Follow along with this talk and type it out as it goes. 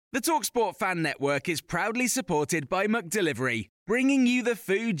The TalkSport Fan Network is proudly supported by McDelivery, bringing you the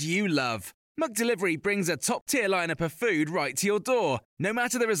food you love. McDelivery brings a top-tier lineup of food right to your door. No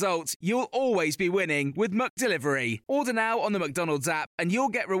matter the result, you'll always be winning with McDelivery. Order now on the McDonald's app and you'll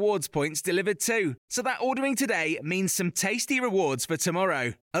get rewards points delivered too. So that ordering today means some tasty rewards for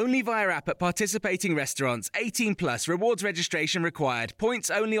tomorrow. Only via app at participating restaurants. 18 plus rewards registration required. Points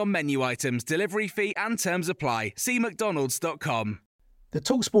only on menu items, delivery fee and terms apply. See mcdonalds.com. The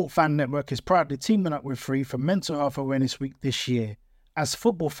TalkSport Fan Network is proudly teaming up with Free for Mental Health Awareness Week this year. As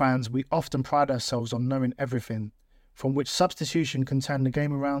football fans, we often pride ourselves on knowing everything, from which substitution can turn the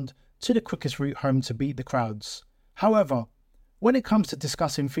game around to the quickest route home to beat the crowds. However, when it comes to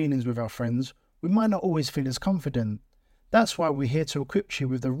discussing feelings with our friends, we might not always feel as confident. That's why we're here to equip you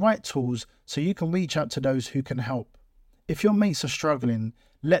with the right tools so you can reach out to those who can help. If your mates are struggling,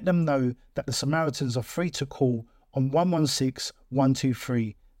 let them know that the Samaritans are free to call on 116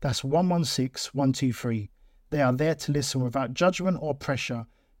 123. That's 116 123. They are there to listen without judgment or pressure,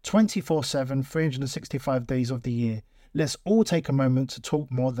 24/7, 365 days of the year. Let's all take a moment to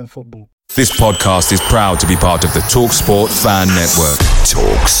talk more than football. This podcast is proud to be part of the TalkSport Fan Network.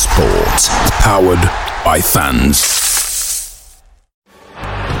 TalkSport. Powered by fans.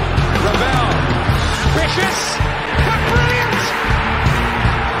 Ravel. Vicious. Brilliant.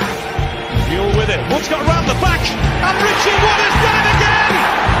 Mule with it. Wood's got around the back. And Richie Wood has done it again.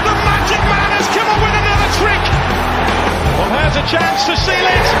 The magic man has come up with another trick. Well, here's a chance to seal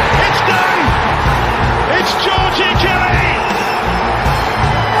it. It's done. It's Georgie Kelly.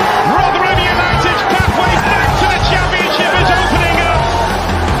 Rotherham United's pathway back to the championship is opening up.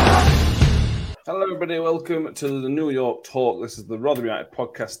 Hello, everybody. Welcome to the New York Talk. This is the Rotherham United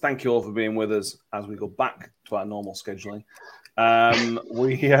podcast. Thank you all for being with us as we go back to our normal scheduling.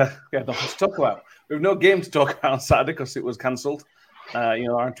 We have nothing to talk about. We have no game to talk about on Saturday because it was cancelled.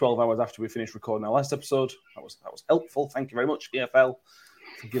 Around 12 hours after we finished recording our last episode. That was helpful. Thank you very much, EFL,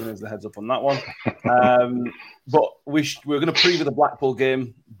 for giving us the heads up on that one. But we're going to preview the Blackpool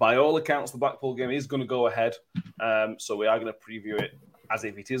game. By all accounts, the Blackpool game is going to go ahead. So we are going to preview it as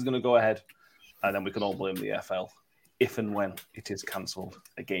if it is going to go ahead. And then we can all blame the EFL if and when it is cancelled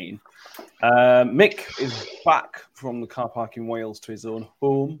again. Mick is back from the car park in Wales to his own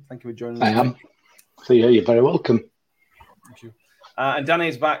home. Thank you for joining us. I am. So yeah, you're very welcome. Thank you. And Danny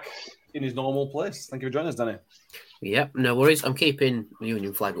is back in his normal place. Thank you for joining us, Danny. Yep, no worries. I'm keeping the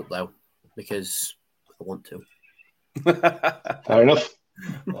Union flag up, though, because I want to. Fair enough.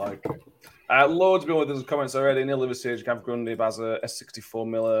 Loads been with us comments already. Neil Liversidge, Gav Grundy, Bazza, S64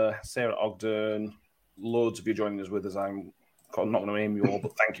 Miller, Sarah Ogden. Loads of you joining us with us. I'm not going to name you all,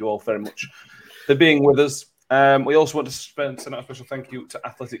 but thank you all very much for being with us. We also want to send out a special thank you to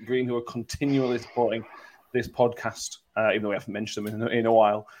Athletic Green, who are continually supporting this podcast, even though we haven't mentioned them in a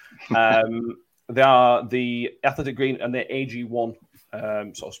while. They are the Athletic Green, and their AG1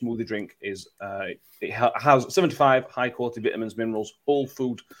 sort of smoothie drink is it has 75 high quality vitamins, minerals, whole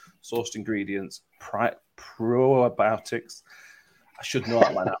food sourced ingredients, probiotics. I should know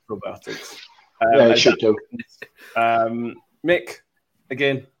that line out, probiotics. I should do. Mick,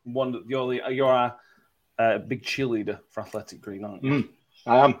 again, you're our big cheerleader for Athletic Green, aren't you?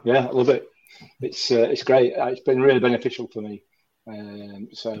 I am. Yeah, I love it. It's great. It's been really beneficial for me.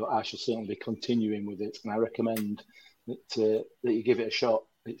 So I shall certainly be continuing with it, and I recommend that you give it a shot.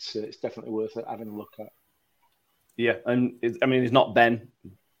 It's definitely worth it having a look at. Yeah, and it's not Ben,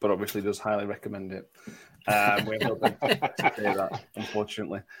 but obviously does highly recommend it. We have no Ben to say that,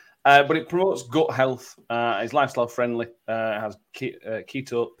 unfortunately. But it promotes gut health. It's lifestyle friendly. It has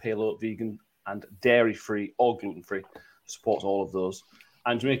keto, paleo, vegan, and dairy free or gluten free. Supports all of those.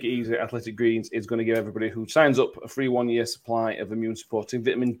 And to make it easier, Athletic Greens is going to give everybody who signs up a free 1 year supply of immune supporting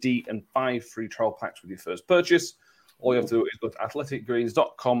vitamin D and 5 free trial packs with your first purchase. All you have to do is go to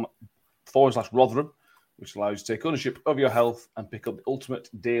athleticgreens.com/Rotherham, which allows you to take ownership of your health and pick up the ultimate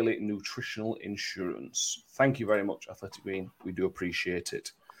daily nutritional insurance. Thank you very much, Athletic Green. We do appreciate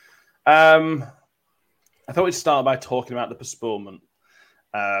it. I thought we'd start by talking about the postponement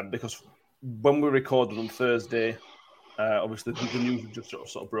because when we recorded on Thursday, obviously the news just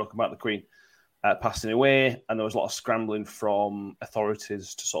sort of broke about the Queen passing away, and there was a lot of scrambling from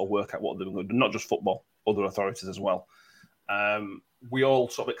authorities to sort of work out what they were going to do, not just football, other authorities as well. We all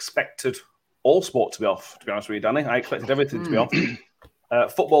sort of expected all sport to be off, to be honest with you, Danny. I expected everything to be off.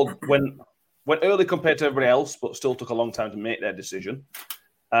 Football went early compared to everybody else, but still took a long time to make their decision.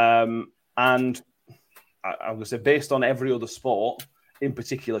 And I'm going to say, based on every other sport, in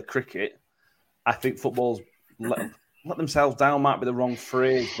particular cricket, I think football's let themselves down might be the wrong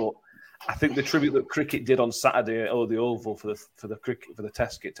phrase, but I think the tribute that cricket did on Saturday at the Oval for the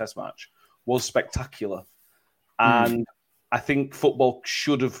Test match was spectacular, and I think football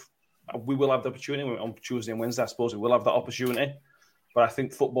should have. We will have the opportunity on Tuesday and Wednesday. I suppose we will have that opportunity, but I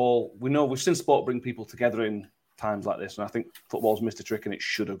think football. We've seen sport bring people together in times like this, and I think football's missed a trick, and it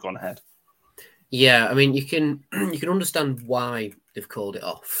should have gone ahead. Yeah, I mean, you can understand why they've called it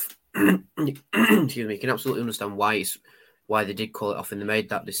off. Excuse me. You can absolutely understand why they did call it off and they made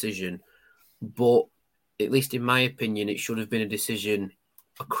that decision. But at least in my opinion, it should have been a decision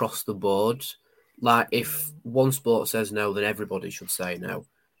across the board. Like if one sport says no, then everybody should say no,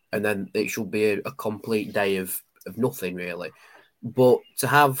 and then it should be a complete day of nothing really. But to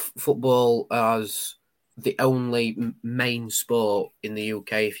have football as the only main sport in the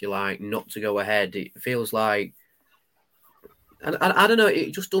UK, if you like, not to go ahead, it feels like, and I don't know,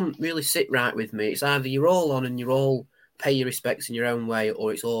 it just doesn't really sit right with me. It's either you're all on and you all pay your respects in your own way,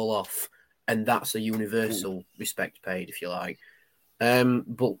 or it's all off, and that's a universal respect paid, if you like.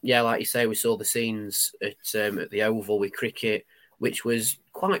 But yeah, like you say, we saw the scenes at the Oval with cricket, which was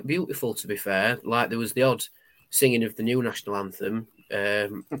quite beautiful, to be fair. Like there was the odd singing of the new national anthem,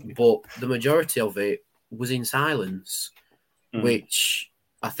 but the majority of it was in silence, which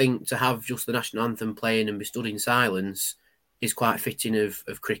I think to have just the national anthem playing and be stood in silence is quite fitting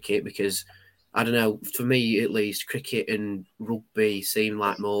of cricket, because, I don't know, for me at least, cricket and rugby seem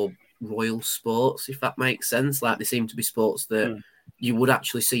like more royal sports, if that makes sense. Like they seem to be sports that you would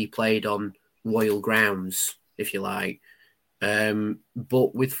actually see played on royal grounds, if you like.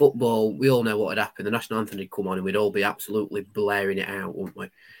 But with football, we all know what had happened. The national anthem had come on and we'd all be absolutely blaring it out, wouldn't we?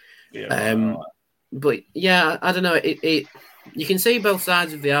 Yeah. But yeah, I don't know. It you can see both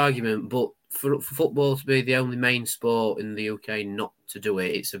sides of the argument, but for football to be the only main sport in the UK not to do it,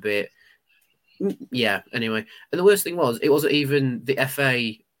 it's a bit, yeah. Anyway, and the worst thing was, it wasn't even the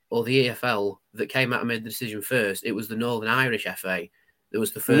FA or the EFL that came out and made the decision first. It was the Northern Irish FA that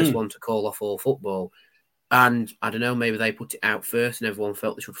was the first one to call off all football. And I don't know, maybe they put it out first and everyone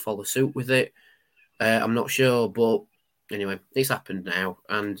felt they should follow suit with it. I'm not sure, but anyway, it's happened now.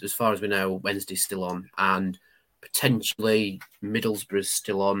 And as far as we know, Wednesday's still on, and potentially Middlesbrough's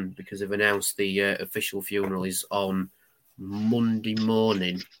still on, because they've announced the official funeral is on Monday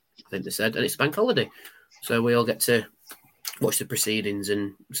morning, I think they said, and it's bank holiday. So we all get to watch the proceedings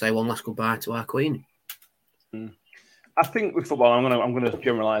and say one last goodbye to our Queen. I think with football, I'm going to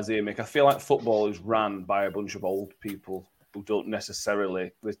generalise here, Mick. I feel like football is ran by a bunch of old people who don't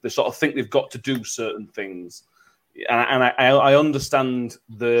necessarily, they sort of think they've got to do certain things. And I understand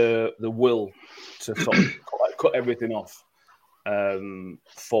the will to sort of cut everything off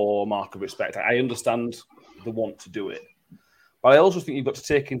for mark of respect. I understand the want to do it. But I also think you've got to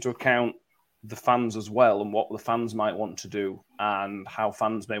take into account the fans as well, and what the fans might want to do, and how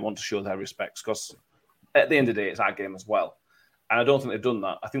fans may want to show their respects, because at the end of the day, it's our game as well. And I don't think they've done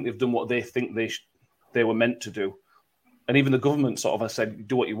that. I think they've done what they think they were meant to do. And even the government sort of has said,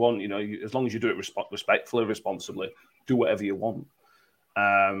 do what you want, as long as you do it respectfully, responsibly, do whatever you want.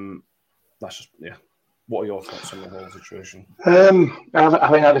 That's just, yeah. What are your thoughts on the whole situation?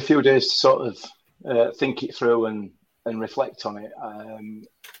 I've had a few days to sort of think it through and reflect on it.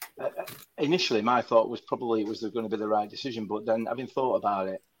 Initially, my thought was probably it was going to be the right decision, but then having thought about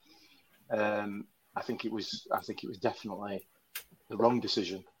it, I think it was definitely the wrong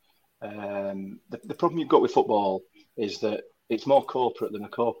decision. The problem you've got with football is that it's more corporate than a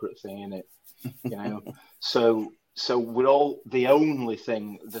corporate thing, isn't it? So we're all the only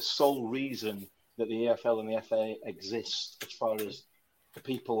thing, the sole reason that the EFL and the FA exist, as far as the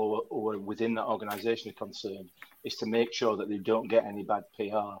people who are within that organisation are concerned, is to make sure that they don't get any bad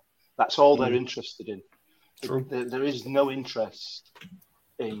PR. That's all they're interested in. There is no interest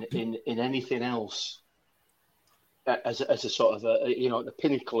in anything else as a sort of the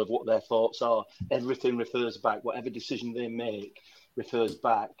pinnacle of what their thoughts are. Everything refers back, whatever decision they make refers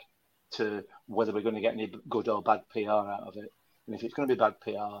back to whether we're going to get any good or bad PR out of it. And if it's going to be bad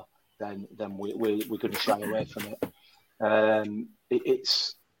PR, then we're going to shy away from it.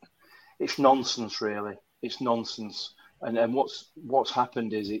 It's nonsense, really. It's nonsense. And what's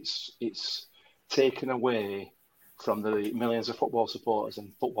happened is it's taken away from the millions of football supporters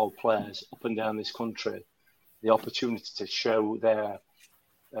and football players up and down this country the opportunity to show their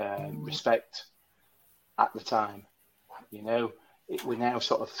respect at the time. We're now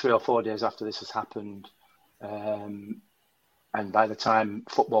sort of 3 or 4 days after this has happened, and by the time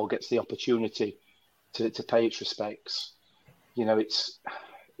football gets the opportunity to pay its respects, it's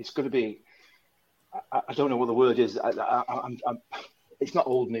going to be. I don't know what the word is. it's not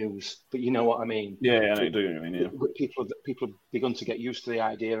old news, but you know what I mean. Yeah, I do. I mean, yeah. People have begun to get used to the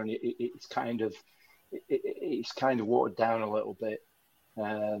idea, and it's kind of watered down a little bit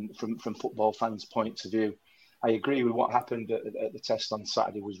from football fans' points of view. I agree with what happened at the test on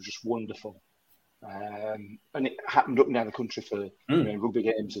Saturday was just wonderful, and it happened up and down the country for rugby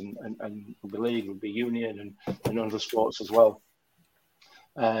games and rugby league, rugby union, and other sports as well.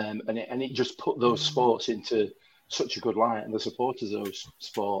 And it just put those sports into such a good light, and the supporters of those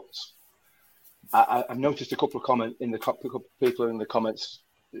sports. I've noticed a couple of people in the comments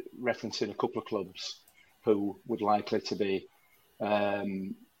referencing a couple of clubs who would likely to be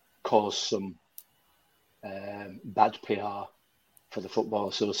cause some bad PR for the football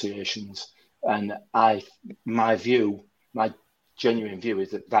associations, and my genuine view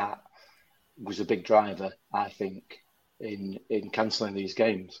is that was a big driver, I think, in cancelling these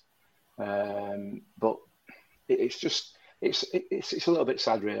games. But it's a little bit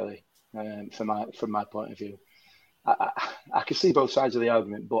sad, really, from my point of view. I can see both sides of the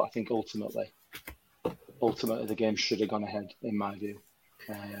argument, but I think ultimately the game should have gone ahead, in my view.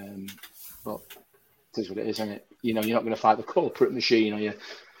 But it is what it is, isn't it? You're not going to fight the corporate machine, are you?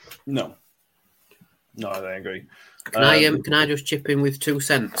 No, I agree. Can I just chip in with 2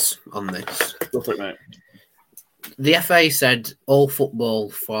 cents on this? Go for it, mate. The FA said all football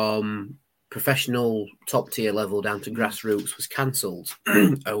from professional top tier level down to grassroots was cancelled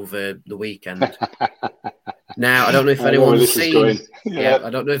over the weekend. Now, I don't know if anyone's seen. I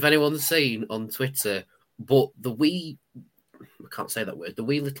don't know if anyone's seen on Twitter, but I can't say that word. The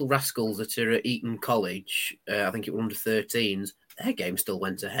wee little rascals that are at Eton College, I think it was under 13s, their game still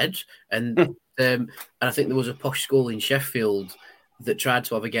went ahead. And I think there was a posh school in Sheffield that tried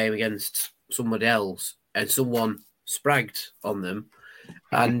to have a game against somebody else, and someone spragged on them,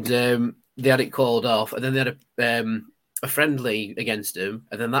 and they had it called off. And then they had a friendly against them,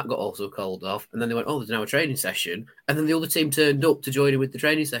 and then that got also called off. And then they went, oh, there's now a training session. And then the other team turned up to join in with the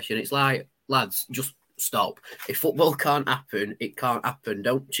training session. It's like, lads, just stop. If football can't happen, it can't happen.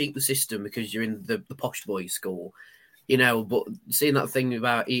 Don't cheat the system because you're in the posh boys' school. But seeing that thing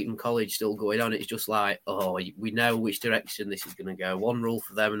about Eton College still going on, it's just like, oh, we know which direction this is going to go. One rule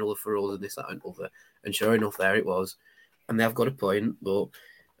for them, another for us, and this, that, and other. And sure enough, there it was. And they have got a point, but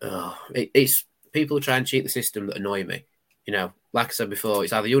it's people who try and cheat the system that annoy me. Like I said before,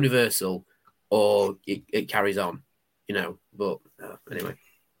 it's either universal or it carries on. But anyway,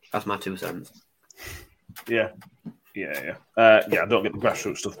 that's my 2 cents. Yeah. I don't get the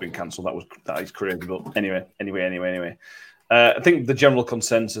grassroots stuff being cancelled. That is crazy. But anyway. I think the general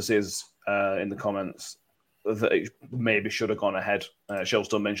consensus is in the comments that it maybe should have gone ahead.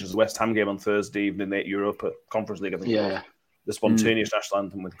 Shellstone mentions the West Ham game on Thursday evening, the Europa Conference League. I think the spontaneous national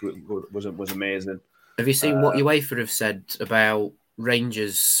anthem was amazing. Have you seen what UEFA have said about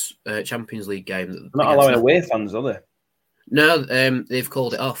Rangers' Champions League game? They're not allowing away fans, are they? No, they've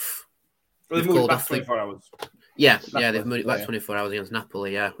called it off. Well, they've moved it back 24 hours. Yeah, they've moved it back 24 hours against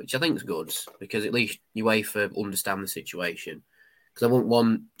Napoli, which I think is good, because at least UEFA understand the situation. Because I wouldn't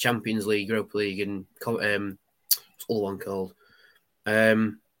want Champions League, Europa League, and what's the other one called?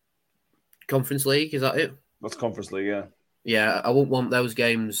 Conference League, is that it? That's Conference League, yeah. Yeah, I wouldn't want those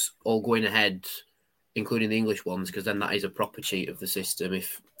games all going ahead, including the English ones, because then that is a proper cheat of the system.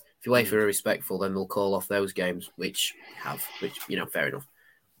 If UEFA are respectful, then they'll call off those games, which fair enough.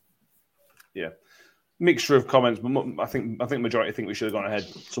 Yeah. Mixture of comments, but I think majority think we should have gone ahead.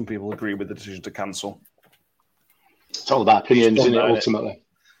 Some people agree with the decision to cancel. It's all about opinions, isn't it, ultimately?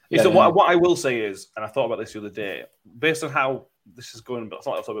 What I will say is, and I thought about this the other day, based on how this is going, but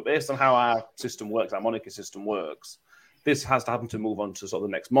based on how our system works, our monarchy system works, this has to happen to move on to sort of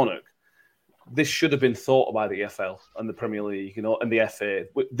the next monarch. This should have been thought by the EFL and the Premier League, and the FA.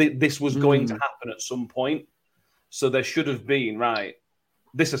 This was going to happen at some point, so there should have been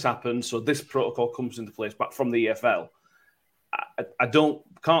this has happened, so this protocol comes into place back from the EFL. I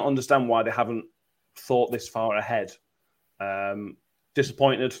can't understand why they haven't thought this far ahead.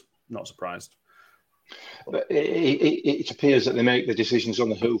 Disappointed, not surprised. But it appears that they make the decisions on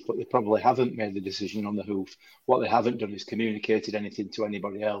the hoof, but they probably haven't made the decision on the hoof. What they haven't done is communicated anything to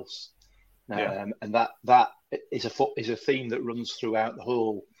anybody else. And that is a theme that runs throughout the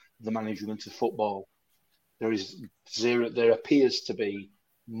whole of the management of football. There appears to be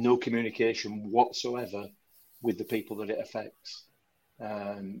no communication whatsoever with the people that it affects.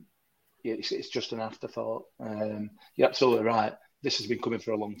 It's just an afterthought. You're absolutely right. This has been coming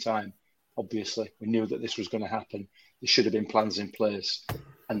for a long time. Obviously, we knew that this was going to happen. There should have been plans in place,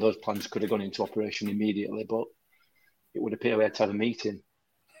 and those plans could have gone into operation immediately. But it would appear we had to have a meeting.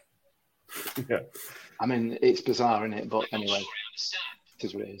 Yeah. I mean, it's bizarre, isn't it? But anyway, It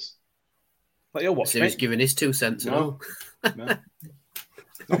is what it is. But you're watching. So he's giving his 2 cents. No. Not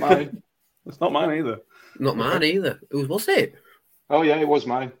mine. It's not mine either. Not mine either. Whose was it? Oh yeah, it was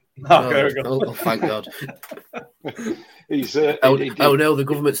mine. There we go. Oh, thank God. He's oh no, the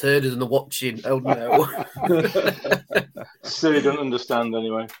government's heard us and they're watching. Oh no. So he doesn't understand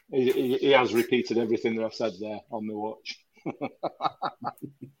anyway. He has repeated everything that I've said there on the watch.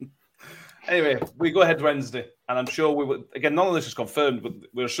 Anyway, we go ahead Wednesday, and I'm sure we will. Again, none of this is confirmed, but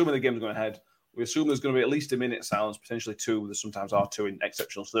we're assuming the game's going ahead. We assume there's going to be at least a minute silence, potentially 2. There sometimes are 2 in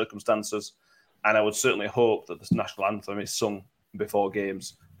exceptional circumstances. And I would certainly hope that the national anthem is sung before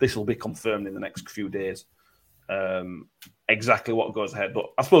games. This will be confirmed in the next few days. Exactly what goes ahead. But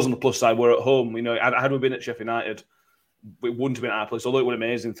I suppose on the plus side, we're at home. You know, had we been at Sheffield United, it wouldn't have been at our place. Although it would have been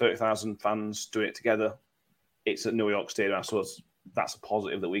amazing, 30,000 fans doing it together. It's at New York Stadium. I suppose that's a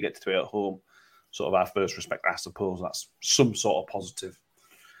positive that we get to do it at home. Sort of our first respect, I suppose. That's some sort of positive.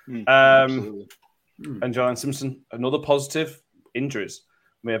 And Jalen Simpson, another positive, injuries.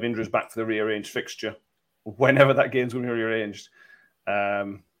 We have injuries back for the rearranged fixture, whenever that game's going to be rearranged.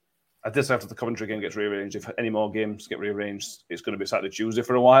 I did say after the Coventry game gets rearranged, if any more games get rearranged, it's going to be Saturday, Tuesday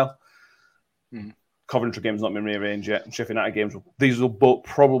for a while. Coventry game's not been rearranged yet. Sheffield United games, these will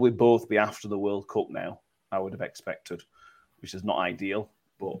probably both be after the World Cup now, I would have expected, which is not ideal,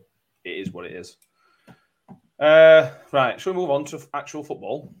 but it is what it is. Right, shall we move on to actual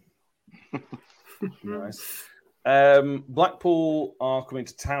football? Nice. Blackpool are coming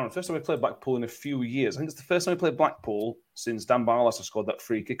to town. First time we played Blackpool in a few years. I think it's the first time we played Blackpool since Dan Barlaser scored that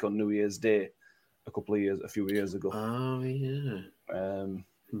free kick on New Year's Day a few years ago. Oh yeah.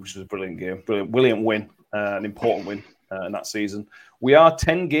 Which was a brilliant game, brilliant win, an important win in that season. We are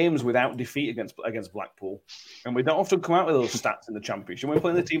 10 games without defeat against Blackpool, and we don't often come out with those stats in the Championship. When we're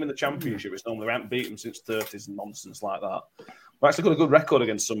playing the team in the Championship, it's normally we haven't beaten since 30s and nonsense like that. We've actually got a good record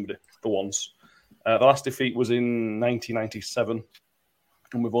against somebody for once. The last defeat was in 1997,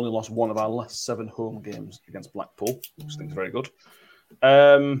 and we've only lost one of our last 7 home games against Blackpool, which I think is very good.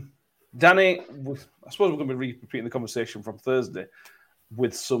 Danny, I suppose we're going to be repeating the conversation from Thursday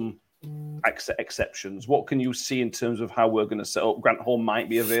with some exceptions. What can you see in terms of how we're going to set up? Grant Hall might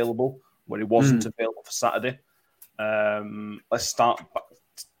be available when he wasn't available for Saturday. Let's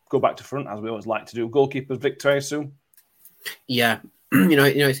go back to front, as we always like to do. Goalkeepers, Victor, I assume? Yeah. You know,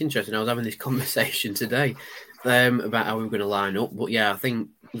 it's interesting. I was having this conversation today about how we were going to line up. But yeah, I think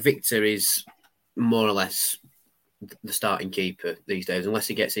Victor is more or less the starting keeper these days. Unless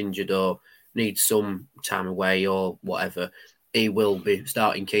he gets injured or needs some time away or whatever, he will be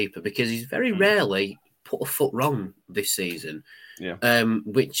starting keeper because he's very rarely put a foot wrong this season. Yeah.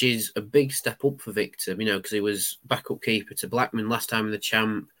 Which is a big step up for Victor, you know, because he was backup keeper to Blackman last time in the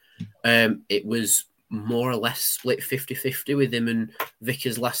Champ. It was more or less split 50-50 with him and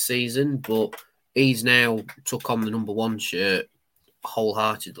Vickers last season, but he's now took on the number 1 shirt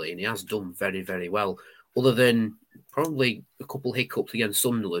wholeheartedly, and he has done very, very well. Other than probably a couple hiccups against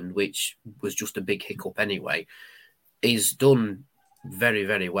Sunderland, which was just a big hiccup anyway, he's done very,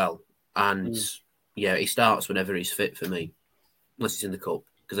 very well. And yeah, he starts whenever he's fit for me, unless he's in the cup,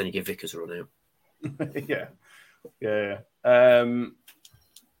 because then you give Vickers a run out. Yeah.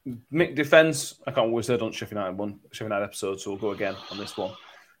 Mick defence, I can't always say on Sheffield United episode, so we'll go again on this one.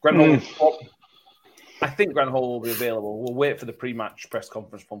 Grant Hall, I think Grant Hall will be available. We'll wait for the pre-match press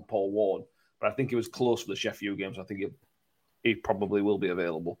conference from Paul Ward, but I think it was close for the Sheffield games. I think he probably will be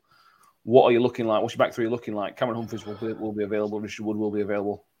available. What are you looking like? What's your back three looking like? Cameron Humphreys will be available. Richard Wood will be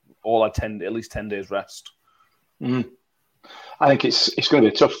available. All at least 10 days rest. I think it's going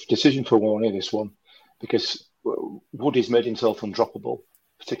to be a tough decision for Warney, this one, because Wood has made himself undroppable,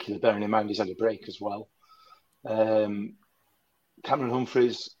 particularly bearing in mind he's had a break as well. Cameron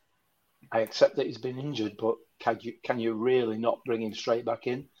Humphreys, I accept that he's been injured, but can you really not bring him straight back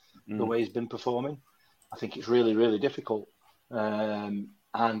in the way he's been performing? I think it's really, really difficult. And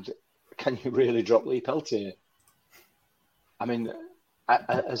can you really drop Lee Peltier? I mean,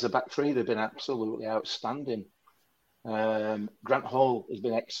 as a back three, they've been absolutely outstanding. Grant Hall has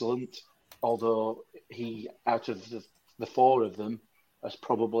been excellent, although he, out of the 4 of them, has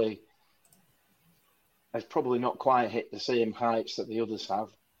probably not quite hit the same heights that the others have.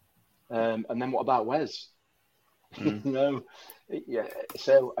 And then what about Wes? So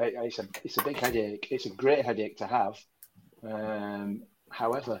it's a big headache. It's a great headache to have.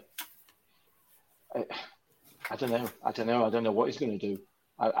 However, I don't know. I don't know what he's going to do.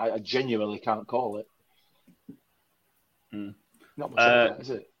 I genuinely can't call it. Not much of that, is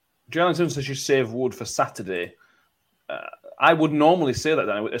it? Jalen Simpson says you save Wood for Saturday. I would normally say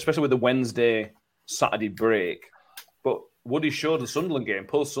that, especially with the Wednesday, Saturday break. But Woody showed the Sunderland game,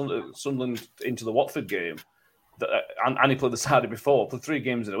 post Sunderland into the Watford game, and he played the Saturday before, played 3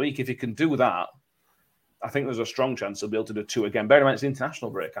 games in a week. If he can do that, I think there's a strong chance he'll be able to do 2 again. Bear in mind, it's the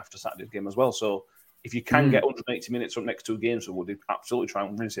international break after Saturday's game as well. So if you can get 180 minutes from next 2 games for Woody, absolutely try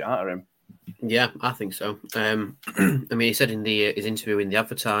and rinse it out of him. Yeah, I think so. I mean, he said in his interview in the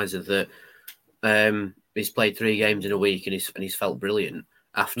Advertiser that he's played 3 games in a week and he's felt brilliant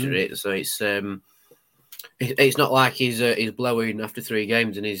after it. So it's not like he's blowing after 3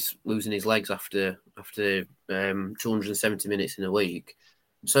 games and he's losing his legs after 270 minutes in a week.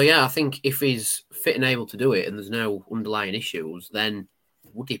 So yeah, I think if he's fit and able to do it and there's no underlying issues, then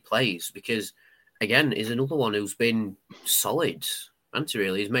Woody plays, because again, he's another one who's been solid.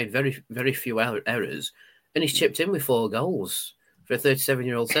 Really, he's made very, very few errors, and he's chipped in with 4 goals for a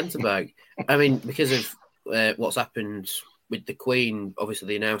 37-year-old centre back. I mean, because of what's happened with the Queen, obviously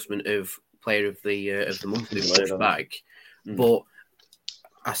the announcement of Player of the Month being pushed back, but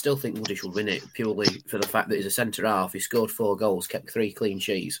I still think Woody should win it purely for the fact that he's a centre half. He scored 4 goals, kept 3 clean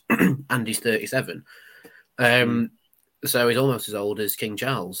sheets, and he's 37. So he's almost as old as King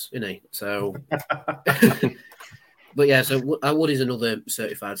Charles, isn't he? So. But yeah, so Woody's another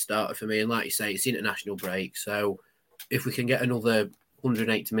certified starter for me. And like you say, it's international break. So if we can get another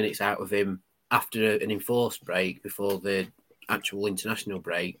 180 minutes out of him after an enforced break before the actual international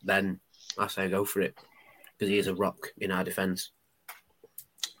break, then I say go for it, because he is a rock in our defence.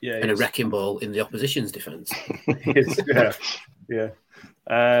 Yeah, and a wrecking ball in the opposition's defence. Yeah.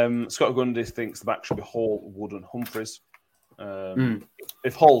 Scott Gundy thinks the back should be Hall, Wood and Humphreys.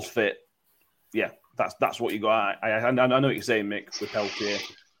 If Hall's fit, yeah. That's what you got. I know what you're saying, Mick, with Peltier.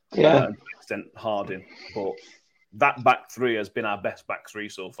 Yeah. To extent Harding. But that back 3 has been our best back 3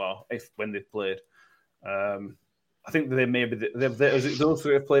 so far, when they've played. I think they maybe... those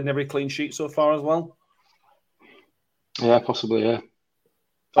 3 have played in every clean sheet so far as well? Yeah, possibly, yeah.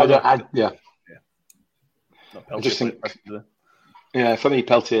 Yeah. I just think... Yeah, for me,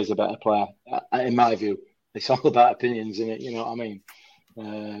 Peltier is a better player. In my view. It's all about opinions, isn't it? You know what I mean?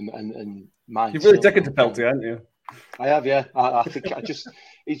 And mine. You've really taken to Peltier, haven't you? I have, yeah. I think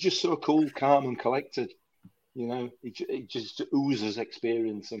he's just so cool, calm, and collected. You know, he just oozes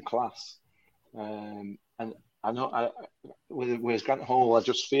experience and class. And I know, with Grant Hall, I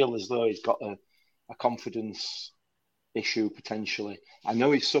just feel as though he's got a confidence issue potentially. I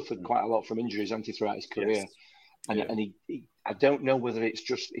know he's suffered quite a lot from injuries, hasn't he, throughout his career, and he I don't know whether it's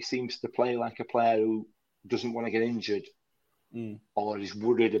just he seems to play like a player who doesn't want to get injured. Or is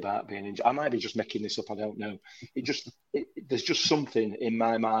worried about being injured. I might be just making this up. I don't know. There's just something in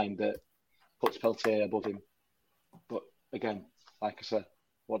my mind that puts Peltier above him. But again, like I said,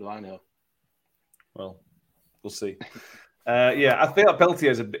 what do I know? Well, we'll see. I feel like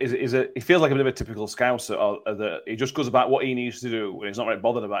Peltier he feels like a bit of a typical Scouser. That he just goes about what he needs to do, and he's not really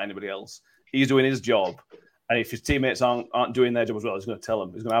bothered about anybody else. He's doing his job, and if his teammates aren't doing their job as well, he's going to tell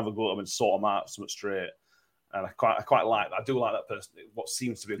them. He's going to have a go at them and sort them out something straight. And I quite like that. I do like that person. What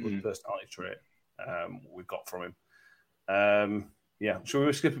seems to be a good personality trait we've got from him. Shall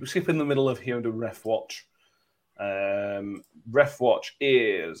we skip in the middle of here and do Ref Watch? Ref Watch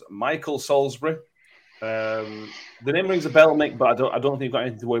is Michael Salisbury. The name rings a bell, Mick, but I don't think you've got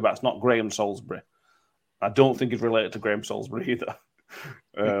anything to worry about. It's not Graham Salisbury. I don't think it's related to Graham Salisbury either.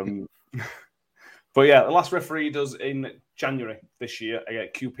 But yeah, the last referee does in January this year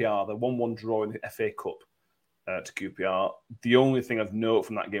against QPR, the 1-1 draw in the FA Cup. To QPR. The only thing I've noted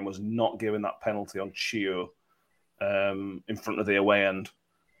from that game was not giving that penalty on Chio in front of the away end,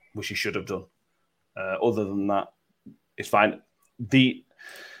 which he should have done. Other than that, it's fine. He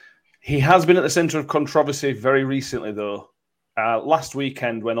has been at the centre of controversy very recently, though. Last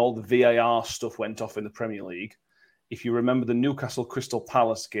weekend, when all the VAR stuff went off in the Premier League, if you remember the Newcastle Crystal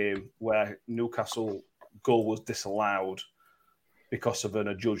Palace game where Newcastle goal was disallowed because of an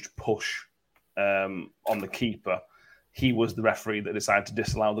adjudged push on the keeper, he was the referee that decided to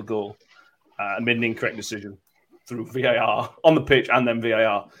disallow the goal and made an incorrect decision through VAR on the pitch and then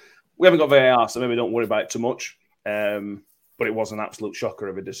VAR. We haven't got VAR, so maybe don't worry about it too much. But it was an absolute shocker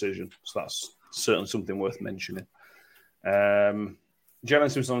of a decision, so that's certainly something worth mentioning. Jeremy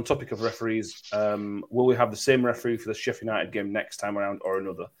Simpson, on the topic of referees, will we have the same referee for the Sheffield United game next time around or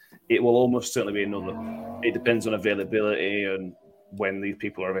another? It will almost certainly be another. It depends on availability and when these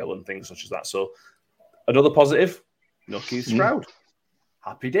people are available and things such as that. So another positive, no Keith Stroud.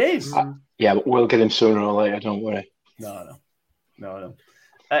 Happy days. Yeah, but we'll get him sooner or later, don't worry. No.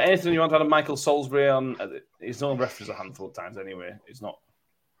 Anything you want to add on Michael Salisbury? He's not refereed a handful of times anyway. He's not.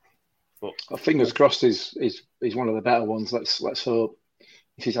 But fingers crossed he's one of the better ones. Let's hope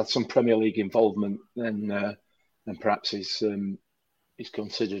if he's had some Premier League involvement, then and perhaps he's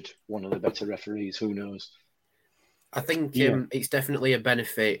considered one of the better referees. Who knows? I think it's definitely a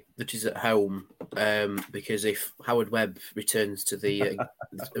benefit that he's at home, because if Howard Webb returns to the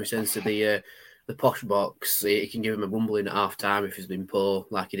posh box, he can give him a rumbling at half time if he's been poor,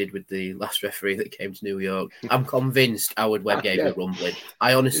 like he did with the last referee that came to New York. I'm convinced Howard Webb gave him a rumbling.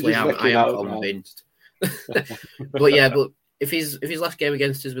 I honestly am. I am convinced. But if his last game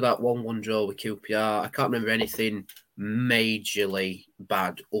against us was that 1-1 draw with QPR, I can't remember anything majorly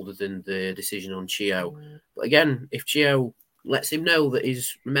bad other than the decision on Chio. But again, if Chio lets him know that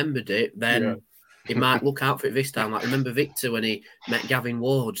he's remembered it, then he might look out for it this time. Like, remember Victor when he met Gavin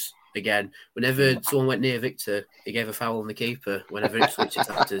Ward again? Whenever someone went near Victor, he gave a foul on the keeper whenever Ipswich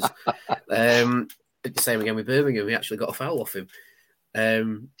attacked us. The same again with Birmingham. He actually got a foul off him.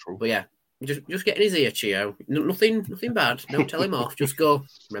 But yeah, just get in his ear, Chio. Nothing bad. Don't tell him off. Just go,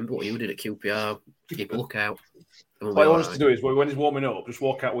 remember what you did at QPR. Keep a lookout. What he wants to do is, when he's warming up, just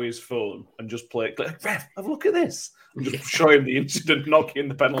walk out with his phone and just play, ref, have a look at this. And just show him the incident, knocking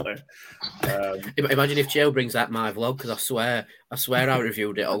the penalty. Imagine if Chio brings out my vlog, because I swear I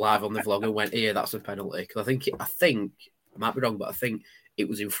reviewed it live on the vlog and went, "Here, that's a penalty." Because I think I might be wrong, but I think it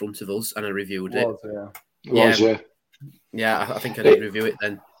was in front of us and I reviewed it. Yeah, I think I did review it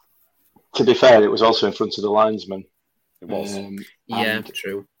then. To be fair, it was also in front of the linesman. It was.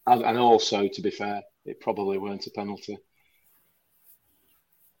 True. And also, to be fair, it probably weren't a penalty.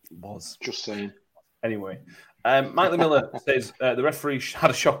 It was. Just saying. Anyway, Michael Miller says the referee had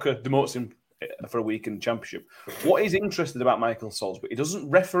a shocker, demotes him for a week in the Championship. What is interesting about Michael Salisbury, he doesn't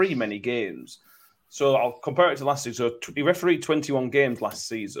referee many games. So I'll compare it to last season. So he refereed 21 games last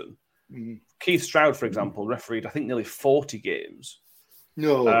season. Keith Stroud, for example, refereed, I think, nearly 40 games.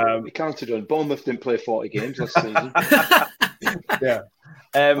 No, he can't have done. Bournemouth didn't play 40 games last season. Yeah.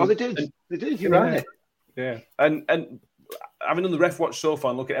 They did. They did. You're right. Yeah. And having done the ref watch so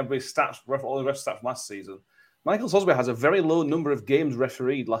far and look at everybody's stats, all the ref stats from last season, Michael Salisbury has a very low number of games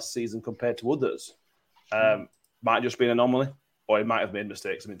refereed last season compared to others. Might just be an anomaly, or he might have made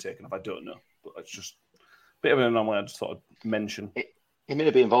mistakes and been taken off. I don't know. But it's just a bit of an anomaly I just thought I'd mention. He may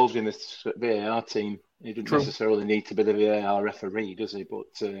be involved in this VAR team. He doesn't necessarily need to be the VAR referee, does he? But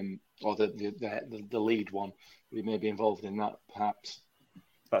or the lead one. He may be involved in that, perhaps.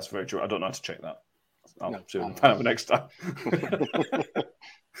 That's very true. I don't know how to check that. I'll find out next time.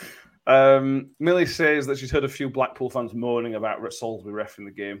 Millie says that she's heard a few Blackpool fans moaning about Salisbury ref in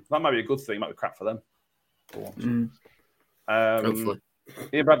the game. That might be a good thing. It might be crap for them. Hopefully.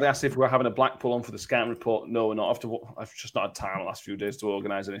 Ian Bradley asked if we're having a Blackpool on for the scouting report. No, we're not. I've just not had time the last few days to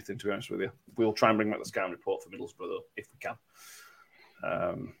organise anything, to be honest with you. We'll try and bring back the scouting report for Middlesbrough, though, if we can.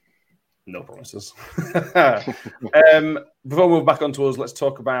 No promises. Before we move back onto us, let's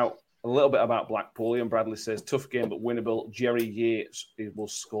talk a little bit about Blackpool. Ian Bradley says, tough game but winnable. Jerry Yates will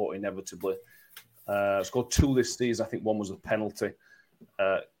score inevitably. Scored 2 this season. I think 1 was a penalty.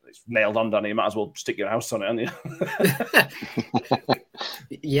 It's nailed on, Danny. You might as well stick your house on it, haven't you?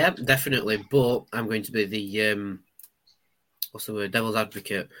 Yeah, definitely. But I'm going to be the devil's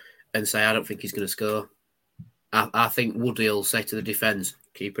advocate and say I don't think he's going to score. I think Woody will say to the defence,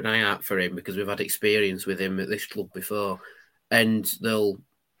 keep an eye out for him, because we've had experience with him at this club before, and they'll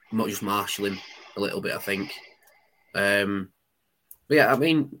not just marshal him a little bit, I think. But yeah, I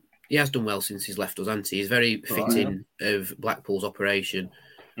mean, he has done well since he's left us, hasn't he? He's very fitting of Blackpool's operation.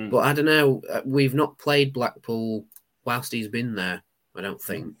 But I don't know, we've not played Blackpool whilst he's been there, I don't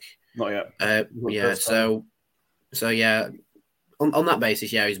think. Not yet. So yeah, on that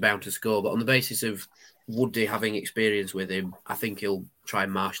basis, yeah, he's bound to score. But on the basis of Woody having experience with him, I think he'll try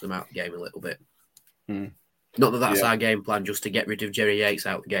and marshal them out the game a little bit. Not that that's our game plan, just to get rid of Jerry Yates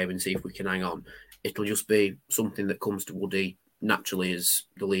out of the game and see if we can hang on. It'll just be something that comes to Woody naturally as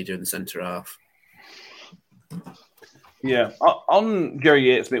the leader in the centre half. Yeah, on Jerry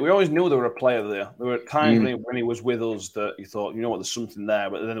Yates, we always knew there were a player there. There were times when he was with us that you thought, you know what, there's something there.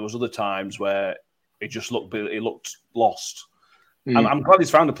 But then there was other times where he looked lost. I'm glad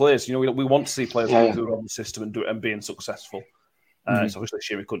he's found a place. You know, we want to see players going through the system and do it and being successful. It's obviously a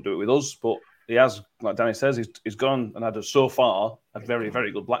shame he couldn't do it with us, but he has, like Danny says, he's gone and had so far a very,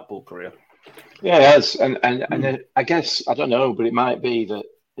 very good Blackpool career. Yeah, he has, and I guess I don't know, but it might be that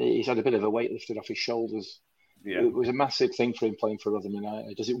he's had a bit of a weight lifted off his shoulders. Yeah. It was a massive thing for him playing for Rotherham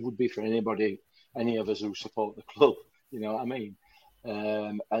United, as it would be for any of us who support the club. You know what I mean?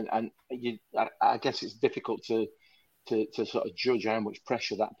 I guess it's difficult to sort of judge how much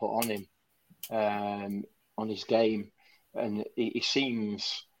pressure that put on him, on his game, and he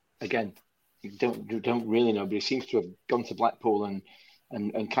seems, again, you don't really know, but he seems to have gone to Blackpool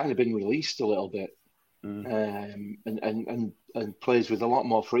and kind of been released a little bit. and plays with a lot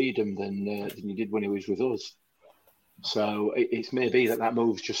more freedom than he did when he was with us. So it's maybe that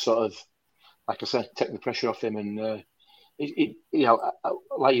move's just sort of, like I said, take the pressure off him. And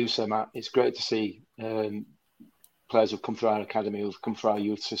like you said, Matt, it's great to see players who've come through our academy, who've come through our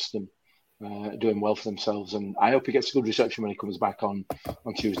youth system, doing well for themselves. And I hope he gets a good reception when he comes back on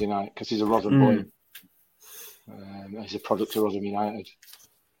Tuesday night, because he's a Rotherham boy. He's a product of Rotherham United.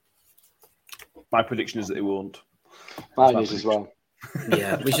 My prediction is that he won't. Mine is as well.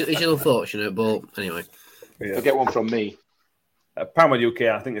 Yeah, which is unfortunate, but anyway. Yeah. I'll get one from me. Paramount UK,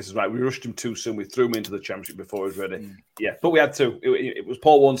 I think this is right. We rushed him too soon. We threw him into the Championship before he was ready. Yeah, but we had to. It was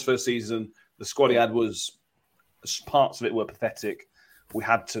Paul Warne's first season. The squad he had parts of it were pathetic. We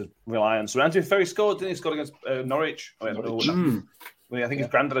had to rely on. So Anthony Ferry scored, didn't he? Scored against Norwich. I think his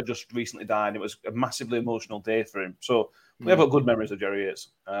granddad had just recently died. It was a massively emotional day for him. So we have got good memories of Jerry Yates,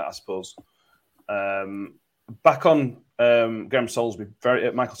 I suppose. Back on Graham Salisbury,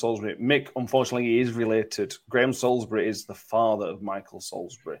 Michael Salisbury. Mick, unfortunately, he is related. Graham Salisbury is the father of Michael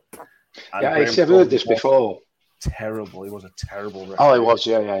Salisbury. And I've heard this before. Terrible. He was a terrible referee. Oh, it was.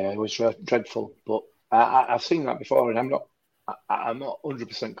 Yeah. It was dreadful. But I've seen that before, and I'm not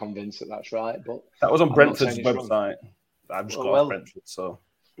 100% convinced that that's right. But that was on Brentford's website. I've just got Brentford, so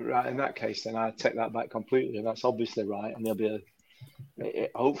right. In that case, then I take that back completely, and that's obviously right. And there'll be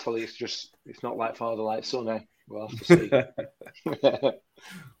hopefully it's not like father, like son. Eh? We'll have to see.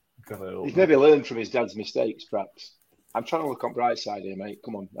 He's maybe learned from his dad's mistakes, perhaps. I'm trying to look on bright side here, mate.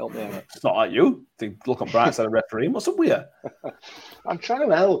 Come on, help me out. It's not like you. Look on bright side of referee. What's up with you? I'm trying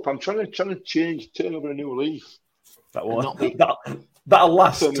to help. I'm trying to turn over a new leaf. That'll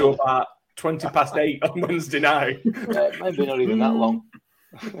last to about 20 past 8 on Wednesday night. Maybe not even that long.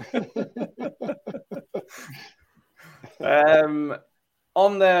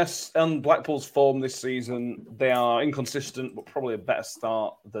 On Blackpool's form this season, they are inconsistent, but probably a better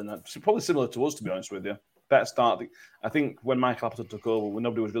start than probably similar to us, to be honest with you. Better start. I think when Michael Appleton took over,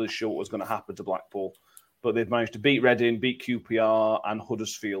 nobody was really sure what was going to happen to Blackpool, but they've managed to beat Reading, beat QPR, and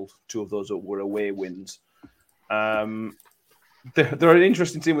Huddersfield. Two of those were away wins. They're an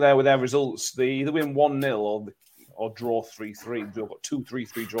interesting team with their results. They either win 1-0 or draw 3-3. They've got 2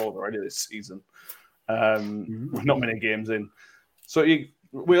 3-3 draws already this season. We're not many games in. So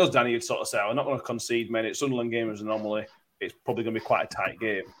with us, Danny, you'd sort of say, I'm not going to concede many. Sunderland game is an anomaly. It's probably going to be quite a tight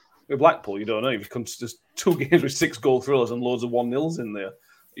game. With Blackpool, you don't know. If it comes to just 2 games with 6 goal thrillers and loads of 1-0s in there,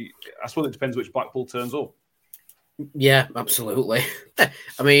 I suppose it depends which Blackpool turns up. Yeah, absolutely.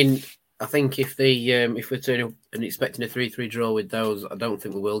 I mean, I think if we're turning up and expecting a 3-3 draw with those, I don't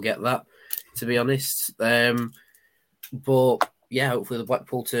think we will get that, to be honest. But yeah, hopefully the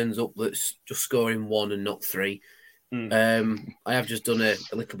Blackpool turns up that's just scoring 1 and not 3. I have just done a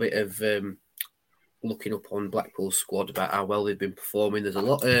little bit of looking up on Blackpool's squad about how well they've been performing. There's a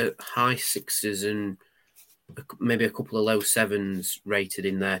lot of high 6s and maybe a couple of low 7s rated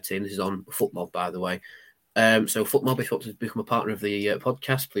in their team. This is on Footmob, by the way. So Footmob, if you want to become a partner of the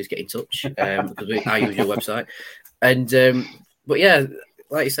podcast, please get in touch because I use your website. And but yeah,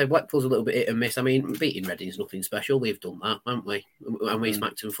 like you said, Blackpool's a little bit hit and miss. I mean, beating Reading is nothing special. We've done that, haven't we? And we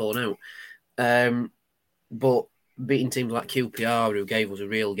smacked them 4-0. But beating teams like QPR, who gave us a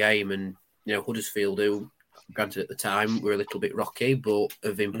real game, and Huddersfield, who, granted at the time, were a little bit rocky, but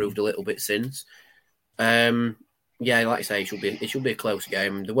have improved a little bit since. Yeah, like I say, it should be a close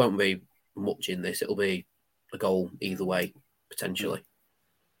game. There won't be much in this. It'll be a goal either way, potentially.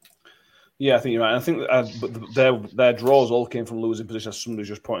 Yeah, I think you're right. I think but their draws all came from losing position, as somebody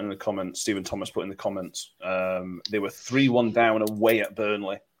just put in the comments. Stephen Thomas put in the comments. They were 3-1 down away at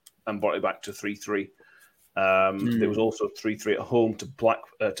Burnley and brought it back to 3-3. There was also 3-3 at home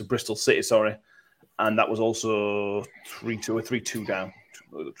to Bristol City, and that was also 3-2 or 3-2 down,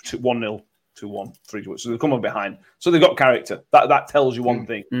 1-0. 2-1, 3-2. So they've come up behind. So they've got character. That tells you one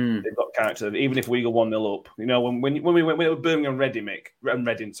thing. They've got character. Even if we go 1-0 up, when we went with Birmingham Reading, when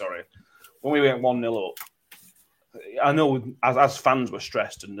we went 1-0 up, I know as fans we're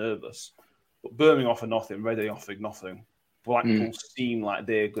stressed and nervous, but Birmingham offer nothing, Reading offer nothing. Blackpool seem like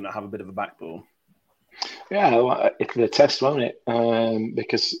they're going to have a bit of a backbone. Yeah, well, it'll be a test, won't it?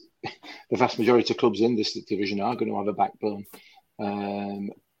 Because the vast majority of clubs in this division are going to have a backbone.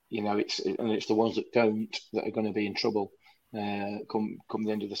 It's the ones that don't that are going to be in trouble come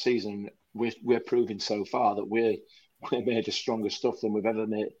the end of the season. We're proving so far that we're made of stronger stuff than we've ever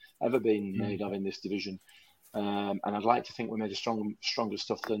been made of in this division. And I'd like to think we're made of stronger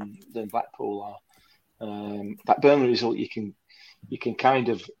stuff than Blackpool are. That Burnley result, you can kind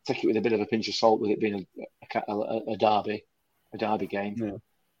of take it with a bit of a pinch of salt, with it being a derby game.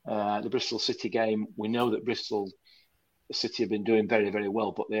 The Bristol City game, we know that Bristol City have been doing very, very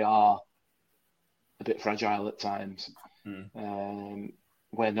well, but they are a bit fragile at times.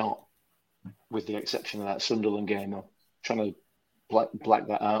 We're not, with the exception of that Sunderland game. I'm trying to block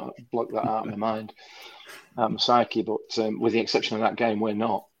that out of my mind, my psyche. But with the exception of that game, we're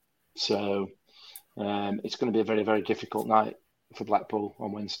not. So it's going to be a very, very difficult night for Blackpool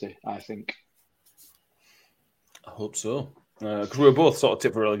on Wednesday, I think. I hope so. Because we were both sort of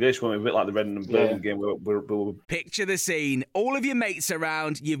tipped for relegation, weren't we? A bit like the Reading and Birmingham game. We're... Picture the scene. All of your mates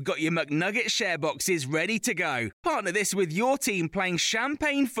around, you've got your McNugget share boxes ready to go. Partner this with your team playing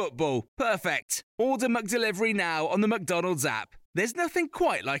champagne football. Perfect. Order McDelivery now on the McDonald's app. There's nothing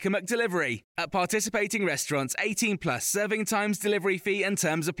quite like a McDelivery. At participating restaurants, 18 plus, serving times, delivery fee and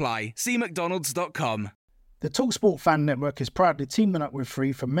terms apply. See mcdonalds.com. The TalkSport Fan Network is proudly teaming up with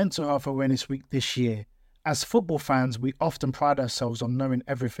Free for Mental Health Awareness Week this year. As football fans, we often pride ourselves on knowing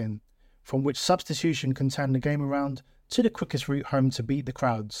everything, from which substitution can turn the game around to the quickest route home to beat the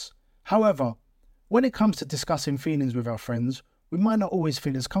crowds. However, when it comes to discussing feelings with our friends, we might not always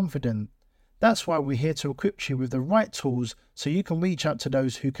feel as confident. That's why we're here to equip you with the right tools so you can reach out to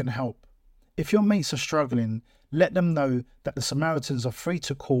those who can help. If your mates are struggling, let them know that the Samaritans are free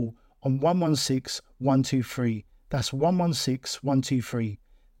to call on 116 123. That's 116 123.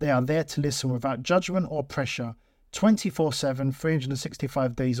 They are there to listen without judgment or pressure, 24/7,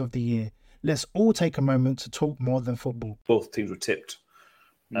 365 days of the year. Let's all take a moment to talk more than football. Both teams were tipped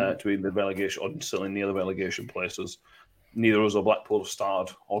to be in the relegation, or certainly near the relegation places. Neither of us or Blackpool have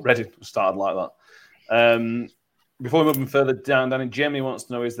started, or Reading have started like that. Before we move further down, Danny, Jamie wants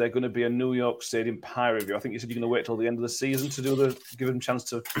to know, is there going to be a New York Stadium pie review? I think you said you're going to wait till the end of the season to give them a chance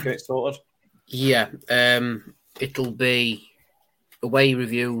to get it sorted. Yeah, it'll be away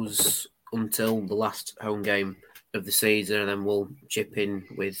reviews until the last home game of the season, and then we'll chip in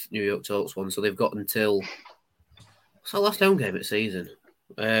with New York Talks one. So they've got until... What's our last home game of the season?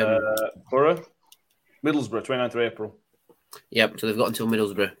 Borough? Middlesbrough, 29th of April. Yep, so they've got until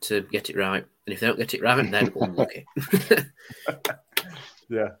Middlesbrough to get it right. And if they don't get it right, then unlucky.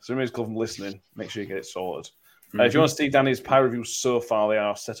 Yeah, so anybody's come from listening, make sure you get it sorted. If you want to see Danny's pie reviews so far, they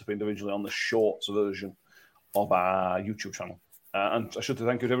are set up individually on the shorts version of our YouTube channel. And I should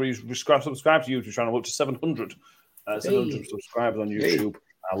thank you to everybody who's subscribed to YouTube channel, up to 700 subscribers on YouTube,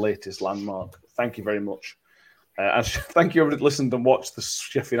 our latest landmark. Thank you very much. And thank you everybody that listened and watched the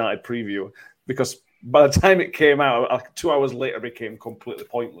Sheffield United preview, because by the time it came out, like 2 hours later, it became completely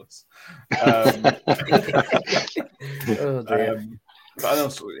pointless. Oh, dear. But I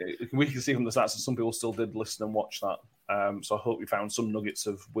know we can see from the stats that some people still did listen and watch that. So I hope you found some nuggets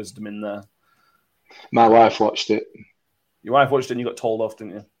of wisdom in there. My wife watched it. Your wife watched it and you got told off,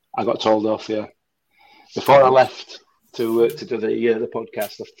 didn't you? I got told off, yeah. Before I left to do the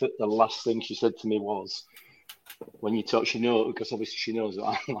podcast, the last thing she said to me was, when you talk, because obviously she knows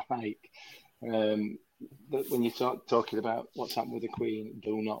what I'm like. When you talking about what's happened with the Queen,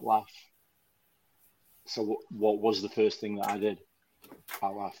 do not laugh. So what was the first thing that I did? I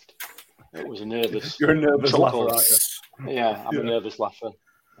laughed. It was a nervous. You're a nervous chuckle. laugher, aren't you? Yeah, I'm a nervous laugher.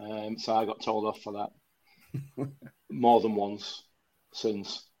 So I got told off for that more than once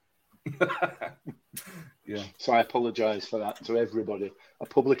since. Yeah. So I apologise for that to everybody. A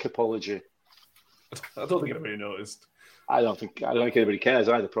public apology. I don't think anybody noticed. I don't think anybody cares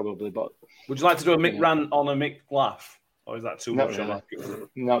either, probably. But would you like to do a Mick rant on a Mick laugh, or is that too much? Really.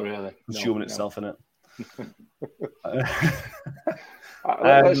 Not really. Consuming itself in it.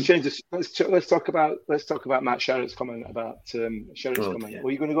 Let's change this. Let's talk about Matt Sherritt's comment about Sherritt's comment. Yeah.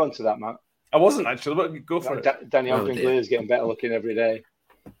 Were you going to go into that, Matt? I wasn't actually, but go for it. Danny Ogden is getting better looking every day.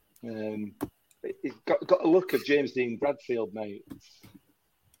 He's got a look of James Dean Bradfield, mate.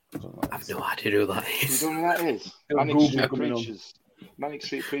 I have no idea who that is. You don't know who that is? Manic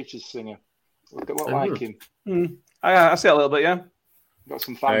Street Preachers singer. Look like him. I see a little bit, yeah. You've got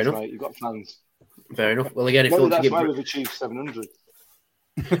some fans, mate. You've got fans. Fair enough. Well, again, if Maybe you want that's to give... why we've achieved 700.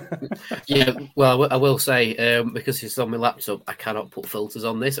 Yeah, well, I will say, because it's on my laptop, I cannot put filters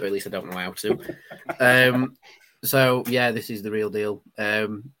on this, or at least I don't know how to. So, yeah, this is the real deal.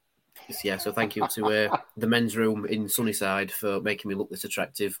 So thank you to the men's room in Sunnyside for making me look this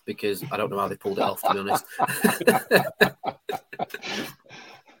attractive, because I don't know how they pulled it off, to be honest.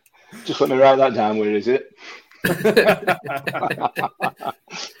 Just let me write that down. Where is it?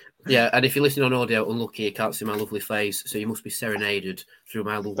 Yeah, and if you're listening on audio, unlucky, you can't see my lovely face, so you must be serenaded through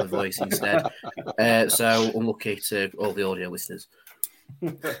my lovely voice instead. So unlucky to all the audio listeners.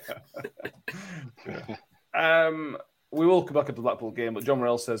 we will come back to the Blackpool game, but John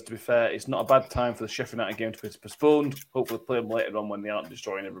Morrell says, to be fair, it's not a bad time for the Sheffield United game to be postponed. Hopefully play them later on when they aren't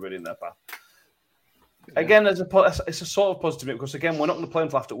destroying everybody in their path. Yeah. Again, it's a sort of positive, because, again, we're not going to play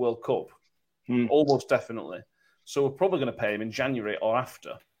until after World Cup. Almost definitely. So we're probably going to pay him in January or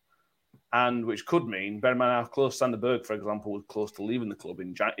after. And which could mean, bear in mind how close Sander Berg, for example, was close to leaving the club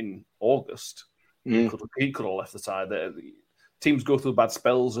in August. He could have left the side. The teams go through bad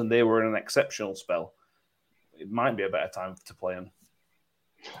spells, and they were in an exceptional spell. It might be a better time to play him.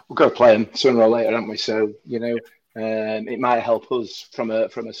 We've got to play him sooner or later, haven't we? So, it might help us from a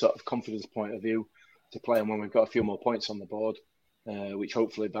sort of confidence point of view to play him when we've got a few more points on the board, which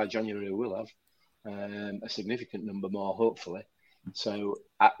hopefully by January we'll have a significant number more, hopefully. So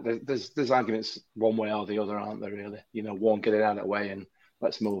there's arguments one way or the other, aren't there, really? One, get it out of the way and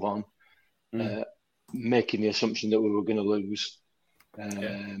let's move on. Making the assumption that we were going to lose.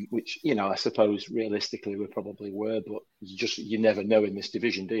 Which, I suppose realistically we probably were, but you never know in this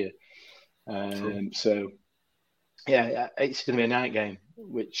division, do you? So, it's going to be a night game,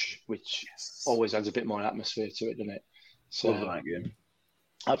 which always adds a bit more atmosphere to it, doesn't it? So, night game.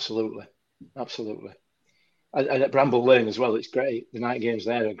 Absolutely. And at Bramble Lane as well, it's great. The night games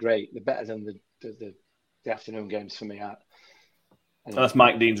there are great. They're better than the afternoon games for me. Unless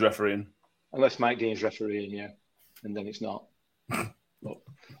Mike Dean's refereeing. Unless Mike Dean's refereeing, yeah. And then it's not. But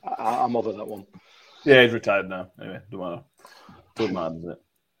I'm over that one. Yeah, he's retired now. Anyway, doesn't matter, does it?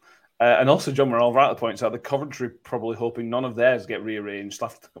 And also, John Morrell rightly points out that Coventry probably hoping none of theirs get rearranged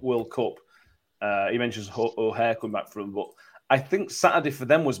after the World Cup. He mentions O'Hare coming back from, but I think Saturday for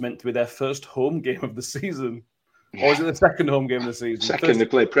them was meant to be their first home game of the season. Or was it the second home game of the season? Second, they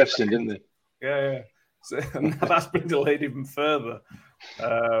played Preston, didn't they? Yeah. So, and that's been delayed even further.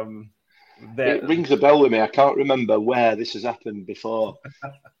 It rings a bell with me. I can't remember where this has happened before,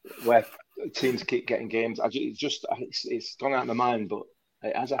 where teams keep getting games. It's gone out of my mind, but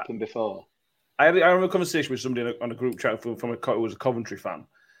it has happened before. I remember a conversation with somebody on a group chat who was a Coventry fan,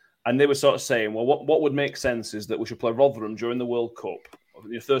 and they were sort of saying, well, what would make sense is that we should play Rotherham during the World Cup, or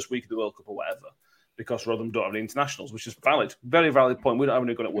the first week of the World Cup or whatever, because Rotherham don't have any internationals, which is valid, very valid point. We don't have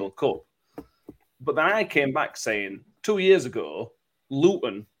any good at World Cup. But then I came back saying 2 years ago,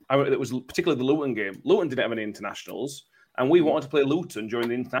 Luton, it was particularly the Luton game, Luton didn't have any internationals, and we wanted to play Luton during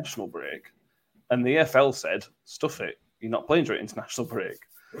the international break. And the EFL said, stuff it, you're not playing during international break.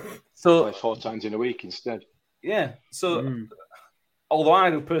 So play 4 times in a week instead. Yeah. So although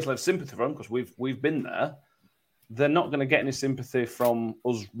I personally have sympathy for them, because we've been there, they're not going to get any sympathy from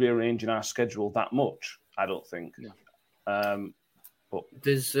us rearranging our schedule that much, I don't think. No. But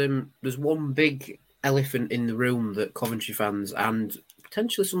there's one big elephant in the room that Coventry fans and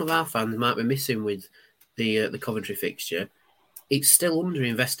potentially some of our fans might be missing with the Coventry fixture. It's still under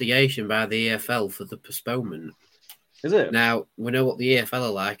investigation by the EFL for the postponement. Is it? Now, we know what the EFL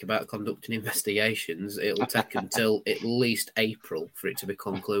are like about conducting investigations. It'll take until at least April for it to be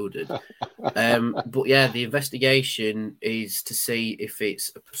concluded. But yeah, the investigation is to see if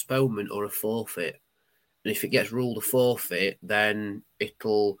it's a postponement or a forfeit. And if it gets ruled a forfeit, then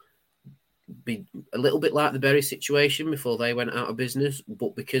it'll be a little bit like the Bury situation before they went out of business.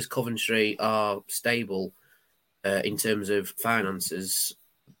 But because Coventry are stable in terms of finances,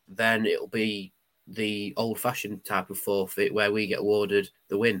 then it'll be the old-fashioned type of forfeit where we get awarded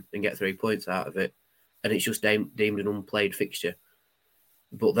the win and get 3 points out of it. And it's just deemed an unplayed fixture.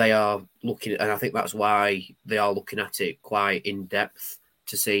 But they are looking, and I think that's why they are looking at it quite in depth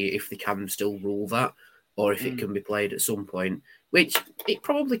to see if they can still rule that or if it can be played at some point, which it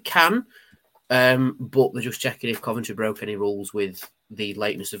probably can. But they're just checking if Coventry broke any rules with the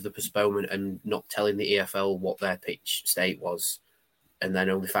lateness of the postponement and not telling the EFL what their pitch state was, and then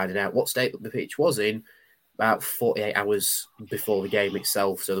only finding out what state the pitch was in about 48 hours before the game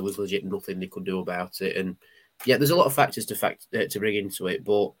itself. So there was legit nothing they could do about it. And yeah, there's a lot of factors to bring into it.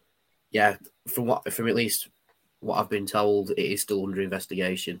 But yeah, from at least what I've been told, it is still under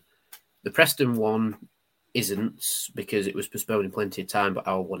investigation. The Preston one isn't because it was postponed in plenty of time, but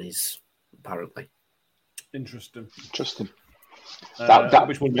our one is apparently. Interesting. That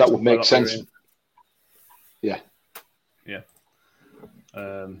would make sense. Yeah.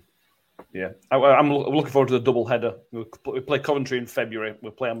 I'm looking forward to the double header. We play Coventry in February.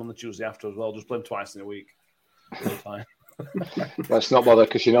 We'll play them on the Tuesday after as well. Just play them twice in a week. Fine. Let's not bother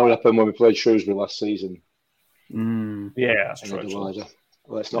because you know what happened when we played Shrewsbury last season. Yeah, that's true.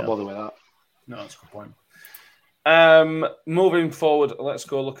 Let's not bother with that. No, that's a good point. Moving forward, let's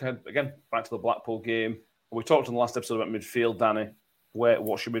go look ahead again back to the Blackpool game. We talked in the last episode about midfield, Danny.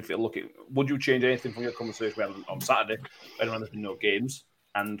 What should midfield look at? Would you change anything from your conversation we had on Saturday? There's been no games,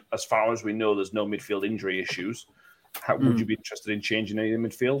 and as far as we know, there's no midfield injury issues. How would you be interested in changing any of the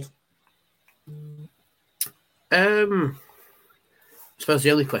midfield? I suppose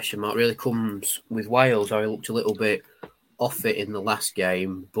the only question mark really comes with Wales. I looked a little bit off it in the last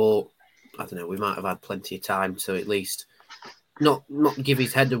game, but I don't know, we might have had plenty of time to at least not give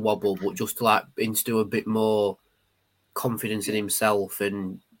his head a wobble, but just to like instill a bit more confidence in himself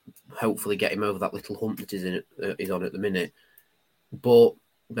and hopefully get him over that little hump that he's on at the minute. But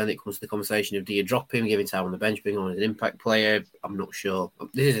then it comes to the conversation of, do you drop him, give him time on the bench, bring him on as an impact player? I'm not sure.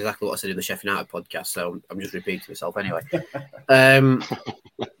 This is exactly what I said in the Sheffield United podcast, so I'm just repeating myself anyway.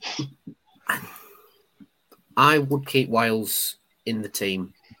 I would keep Wiles in the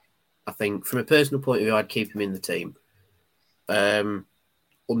team. I think from a personal point of view, I'd keep him in the team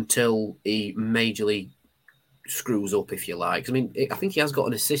until he majorly screws up, if you like. I mean, I think he has got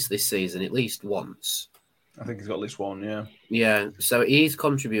an assist this season at least once. I think he's got at least one, yeah. Yeah, so he's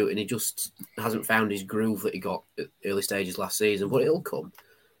contributing. He just hasn't found his groove that he got at early stages last season, but it'll come.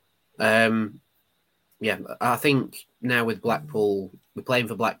 Yeah, I think now with Blackpool, we're playing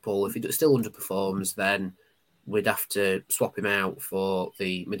for Blackpool. If he still underperforms, then we'd have to swap him out for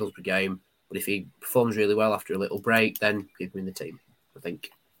the Middlesbrough game. But if he performs really well after a little break, then keep him in the team, I think.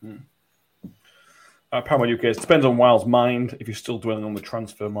 Paramount UK, it depends on Wiles' mind. If he's still dwelling on the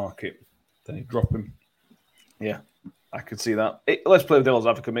transfer market, then you drop him. Yeah, I could see that. Let's play the devil's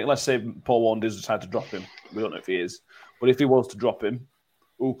advocate, mate. Let's say Paul Warne does decide to drop him. We don't know if he is. But if he was to drop him,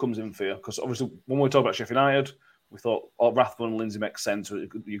 who comes in for you? Because obviously, when we talk about Sheffield United, we thought, Rathbone and Lindsay makes sense. You're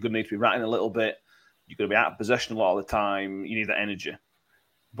going to need to be ratting a little bit. You're going to be out of possession a lot of the time. You need that energy.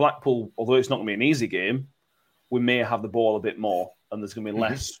 Blackpool, although it's not going to be an easy game, we may have the ball a bit more, and there's going to be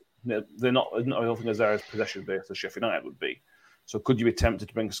less. They're not. I don't think they're as possession based as Sheffield United would be. So could you be tempted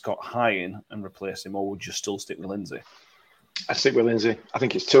to bring Scott High in and replace him, or would you still stick with Lindsay? I stick with Lindsay. I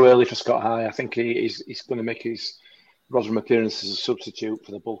think it's too early for Scott High. I think he's going to make his Rotherham appearance as a substitute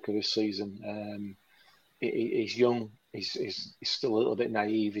for the bulk of this season. He's young. He's still a little bit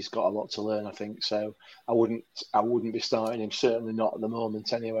naive. He's got a lot to learn, I think. So I wouldn't be starting him. Certainly not at the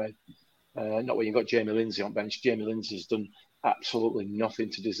moment, anyway. Not when you've got Jamie Lindsay on bench. Jamie Lindsay's done absolutely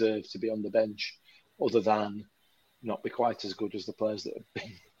nothing to deserve to be on the bench, other than not be quite as good as the players that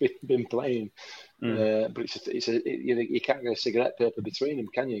have been playing. But you can't get a cigarette paper between them,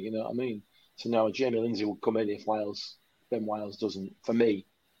 can you? You know what I mean? So now Jamie Lindsay will come in if Wiles doesn't. For me,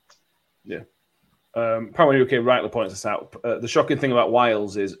 yeah. Paramount UK rightly points this out. The shocking thing about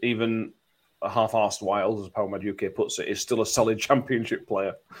Wiles is even a half-arsed Wiles, as Paramount UK puts it, is still a solid Championship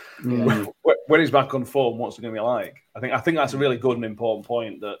player. Yeah. When he's back on form, what's it going to be like? I think that's a really good and important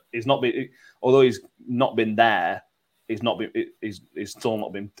point. That he's not been, although he's not been there, he's still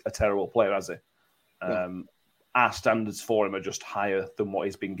not been a terrible player, has he? Our standards for him are just higher than what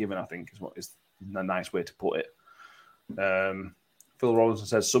he's been given, I think, is a nice way to put it. Phil Robinson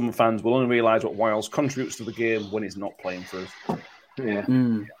says some fans will only realise what Wiles contributes to the game when he's not playing for us. Yeah.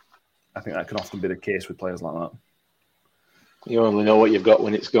 I think that can often be the case with players like that. You only know what you've got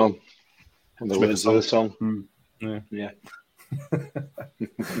when it's gone. And the words of the song. Yeah.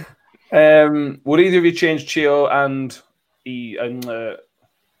 Would either of you change Chio and Connor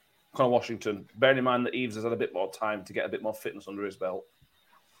Washington, bearing in mind that Eves has had a bit more time to get a bit more fitness under his belt?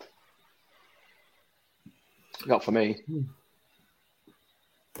 Not for me.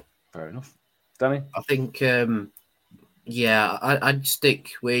 Fair enough. Danny? I think, I'd stick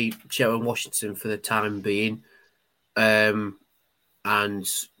with Chio and Washington for the time being. And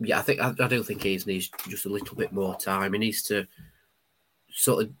yeah, I do think he needs just a little bit more time. He needs to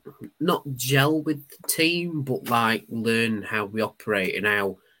sort of not gel with the team, but like learn how we operate and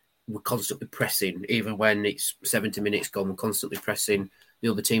how we're constantly pressing, even when it's 70 minutes gone. We're constantly pressing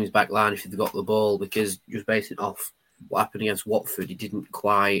the other team's back line if they've got the ball, because just basing it off what happened against Watford, he didn't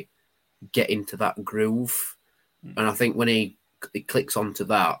quite get into that groove. And I think when he clicks onto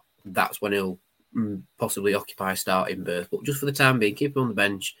that, that's when he'll possibly occupy a starting berth. But just for the time being, keep him on the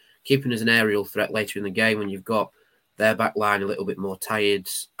bench, keep him as an aerial threat later in the game when you've got their back line a little bit more tired.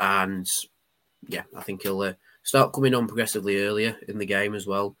 And yeah, I think he'll start coming on progressively earlier in the game as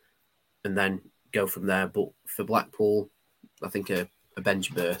well, and then go from there. But for Blackpool, I think a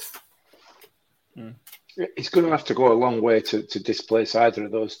bench berth. It's going to have to go a long way to displace either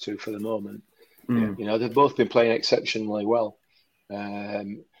of those two for the moment. You know, they've both been playing exceptionally well.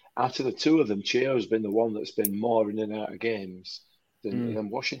 Out of the two of them, Chio's been the one that's been more in and out of games than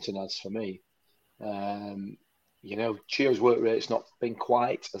Washington has for me. You know, Chio's work rate's not been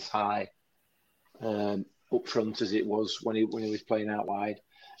quite as high up front as it was when he was playing out wide.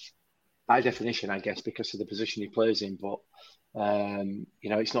 by definition, I guess, because of the position he plays in. But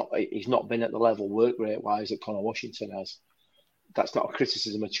he's not been at the level work rate wise that Connor Washington has. That's not a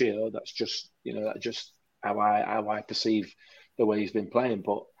criticism of Chio. That's just how I perceive the way he's been playing.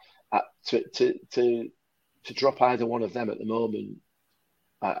 But to drop either one of them at the moment,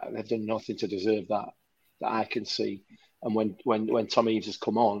 they've done nothing to deserve that I can see. And when Tom Eaves has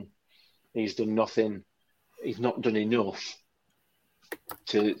come on, he's done nothing. He's not done enough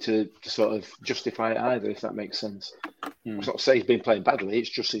to sort of justify it either, if that makes sense. It's not to say he's been playing badly. It's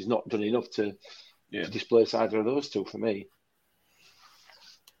just he's not done enough to displace either of those two for me.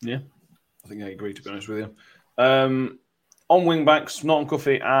 Yeah, I think I agree, to be honest with you. On wing backs, Norton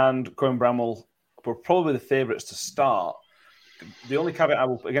Cuffy and Cohen Bramall were probably the favourites to start. The only caveat I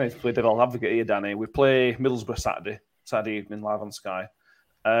will, again, is play devil's advocate here, Danny. We play Middlesbrough Saturday evening, live on Sky.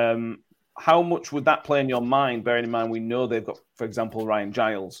 How much would that play in your mind, bearing in mind we know they've got, for example, Ryan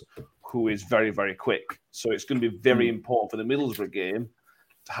Giles, who is very, very quick. So it's going to be very important for the Middlesbrough game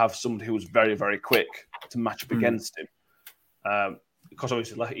to have somebody who's very, very quick to match up against him. Because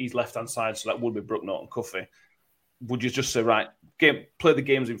obviously he's left-hand side, so that would be Brooke Norton Cuffy. Would you just say, right, play the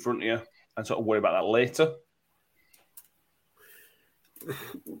games in front of you and sort of worry about that later?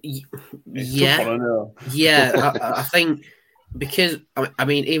 I think because, I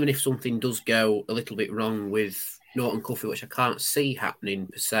mean, even if something does go a little bit wrong with Norton Cuffy, which I can't see happening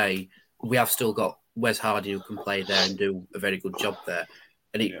per se, we have still got Wes Harding who can play there and do a very good job there.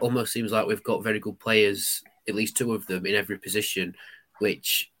 And it almost seems like we've got very good players, at least two of them, in every position,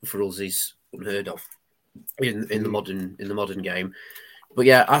 which for us is unheard of in the modern game. But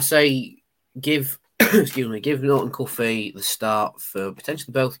yeah, I say give Norton Cuffy the start for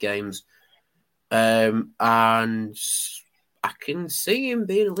potentially both games, and I can see him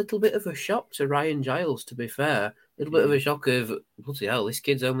being a little bit of a shock to Ryan Giles. To be fair, a little bit of a shock of bloody hell, this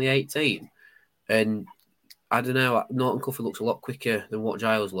kid's only 18, and I don't know. Norton Cuffy looks a lot quicker than what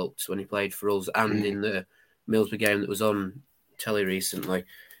Giles looked when he played for us, and in the Middlesbrough game that was on telly recently.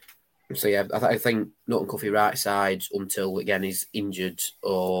 So yeah, I think Norton Cuffy right side until again he's injured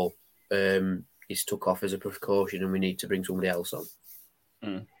or he's took off as a precaution, and we need to bring somebody else on.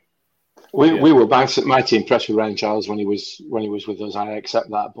 We were mighty impressed with Ryan Giles when he was with us. I accept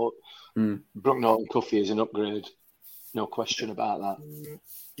that, but Brooke Norton Cuffy is an upgrade, no question about that.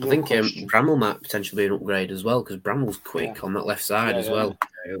 I think Bramall might potentially be an upgrade as well because Bramall's quick on that left side as well.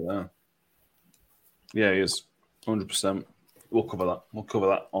 Yeah, he is 100%. We'll cover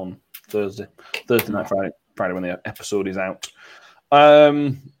that on Thursday night, Friday when the episode is out. I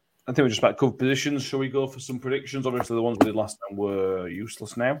think we're just about to cover positions. Shall we go for some predictions? Obviously, the ones we did last time were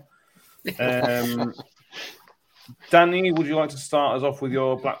useless now. Danny, would you like to start us off with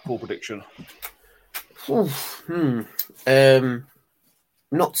your Blackpool prediction? Not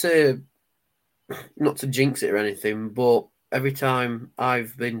to jinx it or anything, but every time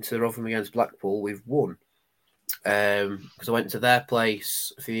I've been to Rotherham against Blackpool, we've won. Because I went to their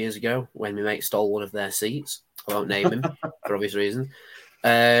place a few years ago when my mate stole one of their seats. I won't name him for obvious reasons.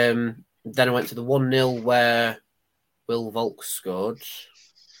 Then I went to the 1-0 where Will Volks scored.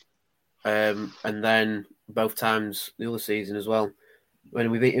 And then both times the other season as well.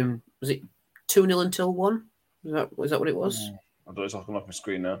 When we beat him, was it 2-0 until 1? Was that what it was? I don't know, it's all coming off my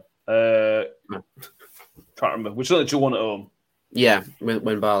screen now. Can't remember. We're certainly 2-1 at home. Yeah, when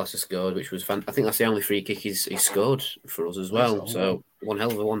Barlaser scored, which was fun. I think that's the only free kick he scored for us as well. So one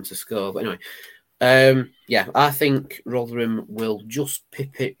hell of a one to score. But anyway, I think Rotherham will just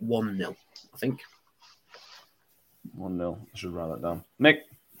pip it 1-0. I think 1-0. I should write that down. Nick.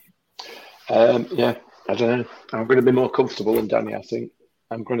 I don't know. I'm going to be more comfortable than Danny. I think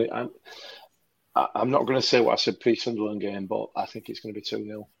I'm not going to say what I said pre-Sunderland game, but I think it's going to be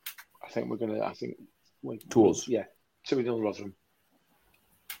 2-0. Towards 2-0 Rotherham.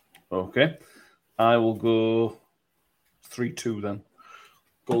 Okay, I will go 3-2 then.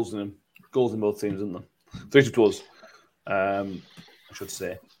 Goals in both teams, isn't there? 3-2 towards. I should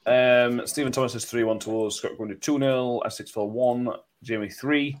say. Stephen Thomas says 3-1 towards. Scott Grundy 2-0. S641. Jamie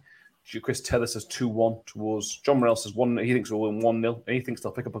 3. Chris Tether says 2-1 towards. John Morrell says 1. He thinks we'll win 1-0. He thinks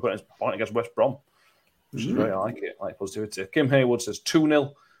they'll pick up a point against West Brom, which is very, I like it. I like positivity. Kim Haywood says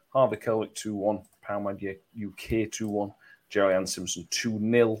 2-0. Harvey Kelwick 2-1. Poundman UK 2-1. Jerry Ann Simpson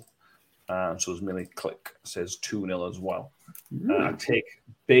 2-0. And so does Millie Click says 2-0 as well. I take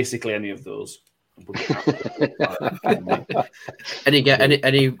basically any of those. Any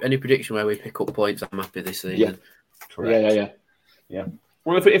prediction where we pick up points? I'm happy this season. Yeah. Correct. Yeah.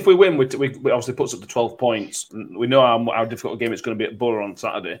 Well, if we win, we obviously puts up to 12 points. We know how difficult a game it's going to be at Borough on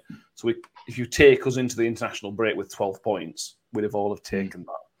Saturday. So if you take us into the international break with 12 points, we'd have all have taken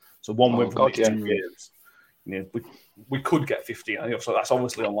that. So one win from these 2 yeah. games. You know, we could get 15. I think so that's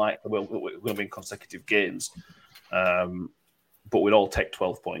obviously unlikely. We're going to be in consecutive games, but we'd all take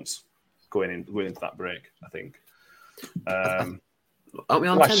 12 points going into that break. I think. Aren't we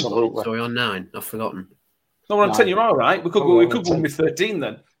on 10 points? Or are we on 9? I've forgotten. No, we're on 10. You're all right. We could go with 13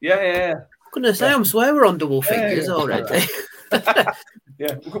 then. Yeah. Goodness, I swear we're on double figures already.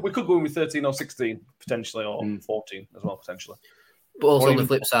 Yeah, we could go in with 13 or 16 potentially, or 14 as well potentially. But also on the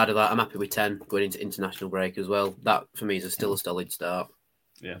flip side of that, I'm happy with 10 going into international break as well. That for me is still a solid start.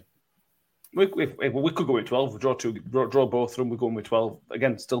 Yeah, we could go with 12. We draw both of them. We're going with 12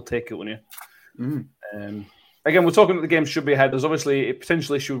 again. Still take it, wouldn't you? Again, we're talking that the game should be ahead. There's obviously a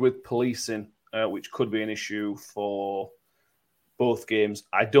potential issue with policing, which could be an issue for both games.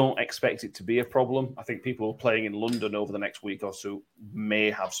 I don't expect it to be a problem. I think people playing in London over the next week or so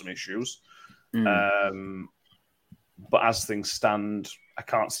may have some issues. But as things stand, I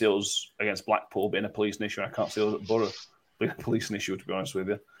can't see us against Blackpool being a policing issue. I can't see us at Borough being a policing issue, to be honest with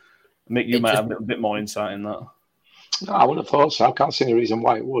you. Mick, you might have a bit more insight in that. No, I wouldn't have thought so. I can't see any reason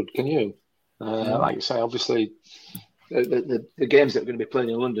why it would. Can you? Like you say, obviously, the games that are going to be playing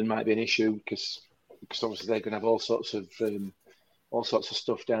in London might be an issue because obviously they're going to have all sorts of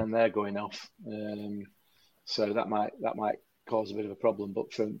stuff down there going off. So that might cause a bit of a problem.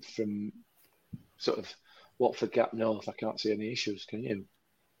 But from sort of Watford Gap North, I can't see any issues. Can you?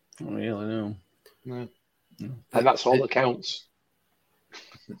 Not really, no. And that's all that counts.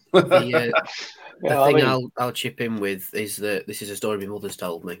 The thing I'll chip in with is that this is a story my mother's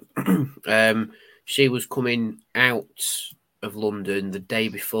told me. She was coming out of London the day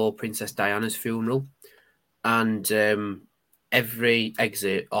before Princess Diana's funeral, and every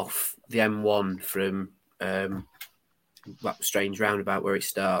exit off the M1 from that strange roundabout where it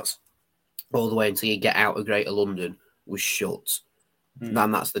starts, all the way until you get out of Greater London, was shut.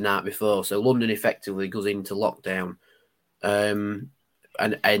 And that's the night before. So London effectively goes into lockdown.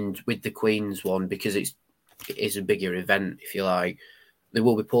 And with the Queen's one, because it is a bigger event, if you like, they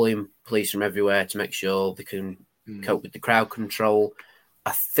will be pulling police from everywhere to make sure they can cope with the crowd control.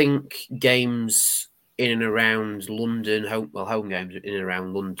 I think games in and around London, home games in and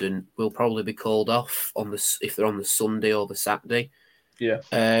around London will probably be called off if they're on the Sunday or the Saturday. Yeah.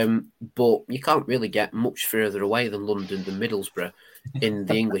 But you can't really get much further away than London than Middlesbrough in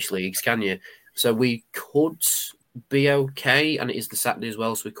the English leagues, can you? So we could be okay, and it is the Saturday as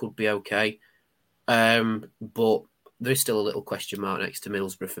well, so we could be okay. But there is still a little question mark next to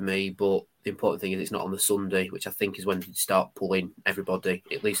Middlesbrough for me. But the important thing is it's not on the Sunday, which I think is when you start pulling everybody,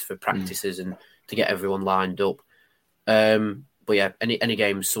 at least for practices and to get everyone lined up. But yeah, any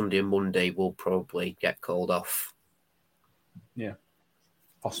games Sunday and Monday will probably get called off. Yeah.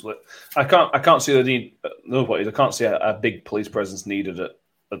 Possibly. I can't see the need. Nobody. I can't see a big police presence needed at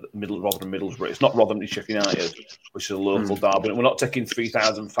Rotherham Middlesbrough. It's not Rotherham Sheffield United, which is a local derby. And we're not taking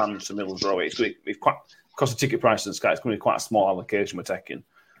 3,000 fans to Middlesbrough. It's quite because the ticket price in Sky. It's going to be quite a small allocation we're taking.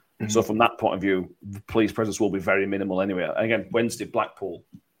 So from that point of view, the police presence will be very minimal anyway. And again, Wednesday Blackpool,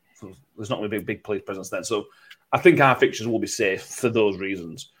 so there's not going to be a big police presence then. So I think our fixtures will be safe for those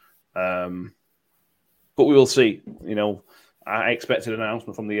reasons. But we will see. You know, I expected an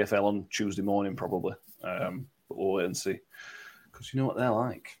announcement from the EFL on Tuesday morning, probably. But we'll wait and see. Because you know what they're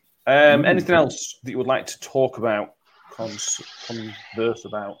like. Anything else that you would like to talk about, converse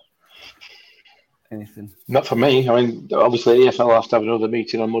about? Anything? Not for me. I mean, obviously, EFL will have to have another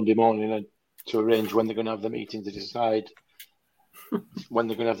meeting on Monday morning to arrange when they're going to have the meeting to decide when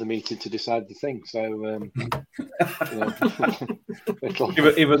they're going to have the meeting to decide the thing. So,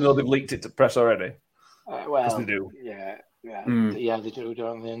 even though they've leaked it to press already. Well, they do. Yeah, they do,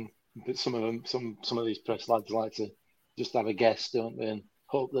 don't they? But some of them, some of these press lads like to just have a guess, don't they, and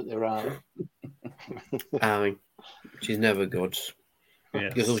hope that they're right. I mean, she's never good. Yeah.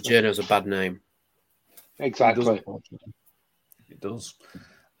 Because Journo's a bad name. Exactly. It does.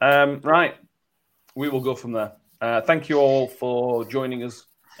 Right. We will go from there. Thank you all for joining us.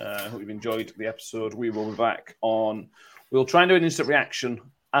 I hope you've enjoyed the episode. We will be back we'll try and do an instant reaction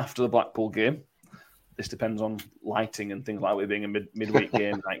after the Blackpool game. This depends on lighting and things like it being a midweek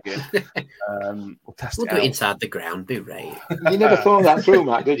game, night game. We'll test it out. We'll do it inside the ground, be right. You never thought that through,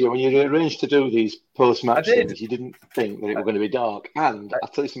 Matt, did you? When you arranged to do these post-match things, you didn't think that it was going to be dark. And I'll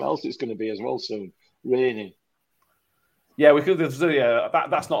tell you something else it's going to be as well soon. Raining. Yeah, we could. Yeah,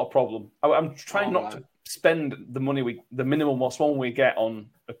 that's not a problem. I'm trying not to spend the money the minimum or small we get on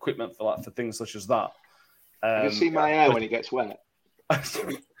equipment for things such as that. You can see my hair when it gets wet.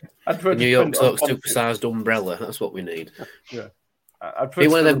 New York Talks supersized umbrella. That's what we need. Yeah, be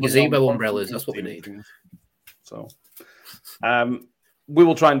one of them gazebo umbrellas. That's what we need. So, we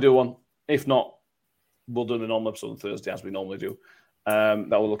will try and do one. If not, we'll do a normal episode on Thursday, as we normally do. That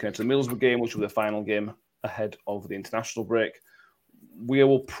we're looking at the Middlesbrough game, which will be the final game ahead of the international break. We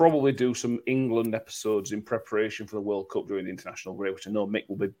will probably do some England episodes in preparation for the World Cup during the international break, which I know Mick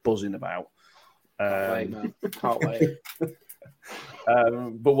will be buzzing about. Can't wait, man. Can't wait.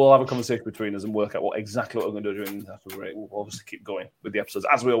 But we'll have a conversation between us and work out exactly what we're going to do during the international break. We'll obviously keep going with the episodes,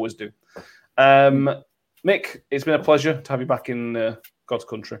 as we always do. Mick, it's been a pleasure to have you back in God's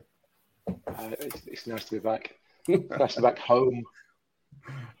country. It's nice to be back. Nice to be back home.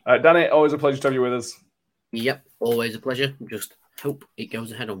 Danny, always a pleasure to have you with us. Yep, always a pleasure. Just hope it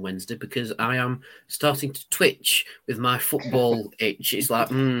goes ahead on Wednesday because I am starting to twitch with my football itch. It's like,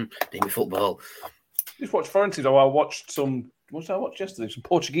 need me football. Just watched Fiorentina. I watched what did I watch yesterday? Some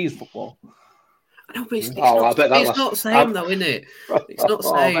Portuguese football. I know, but it's not the same though, isn't it? It's not the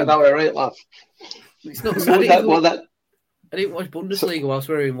same. I bet that was a right laugh. It's not the same. I didn't watch Bundesliga whilst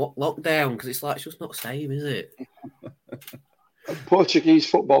we were in lockdown because it's just not the same, is it? Portuguese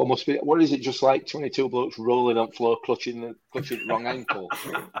football must be, what is it, just like 22 blokes rolling on floor, clutching the wrong ankle?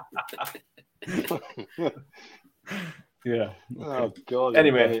 Yeah. Oh, God.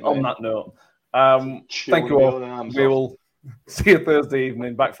 Anyway, on that note, thank you all. We will see you Thursday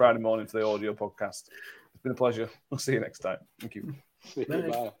evening, back Friday morning for the audio podcast. It's been a pleasure. We'll see you next time. Thank you.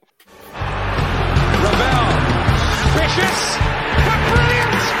 Bye. Ravel. Vicious, but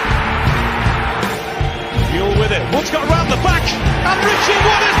brilliant! Mule with it. Wood's got round the back, and Richie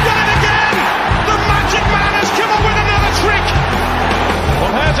Wood has done it again! The Magic Man has come up with another trick!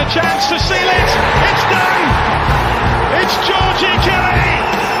 Well, here's a chance to seal it. It's done! It's Georgie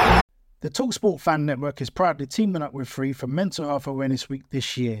Kelly! The TalkSport Fan Network is proudly teaming up with Free for Mental Health Awareness Week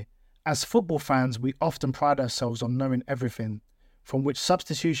this year. As football fans, we often pride ourselves on knowing everything, from which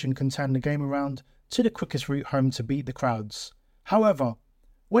substitution can turn the game around to the quickest route home to beat the crowds. However,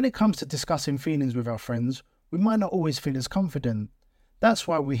 when it comes to discussing feelings with our friends, we might not always feel as confident. That's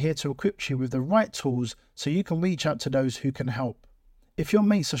why we're here to equip you with the right tools so you can reach out to those who can help. If your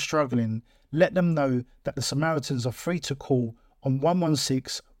mates are struggling, let them know that the Samaritans are free to call on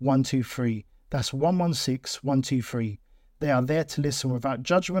 116 123. That's 116 123. They are there to listen without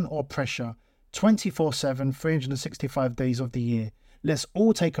judgment or pressure, 24/7, 365 days of the year. Let's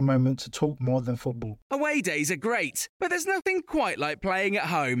all take a moment to talk more than football. Away days are great, but there's nothing quite like playing at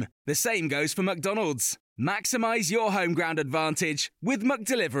home. The same goes for McDonald's. Maximise your home ground advantage with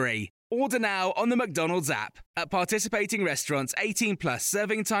McDelivery. Order now on the McDonald's app. At participating restaurants, 18 plus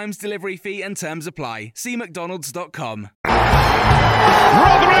serving times, delivery fee and terms apply. See mcdonalds.com.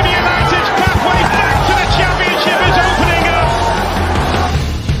 Rotherham United's pathway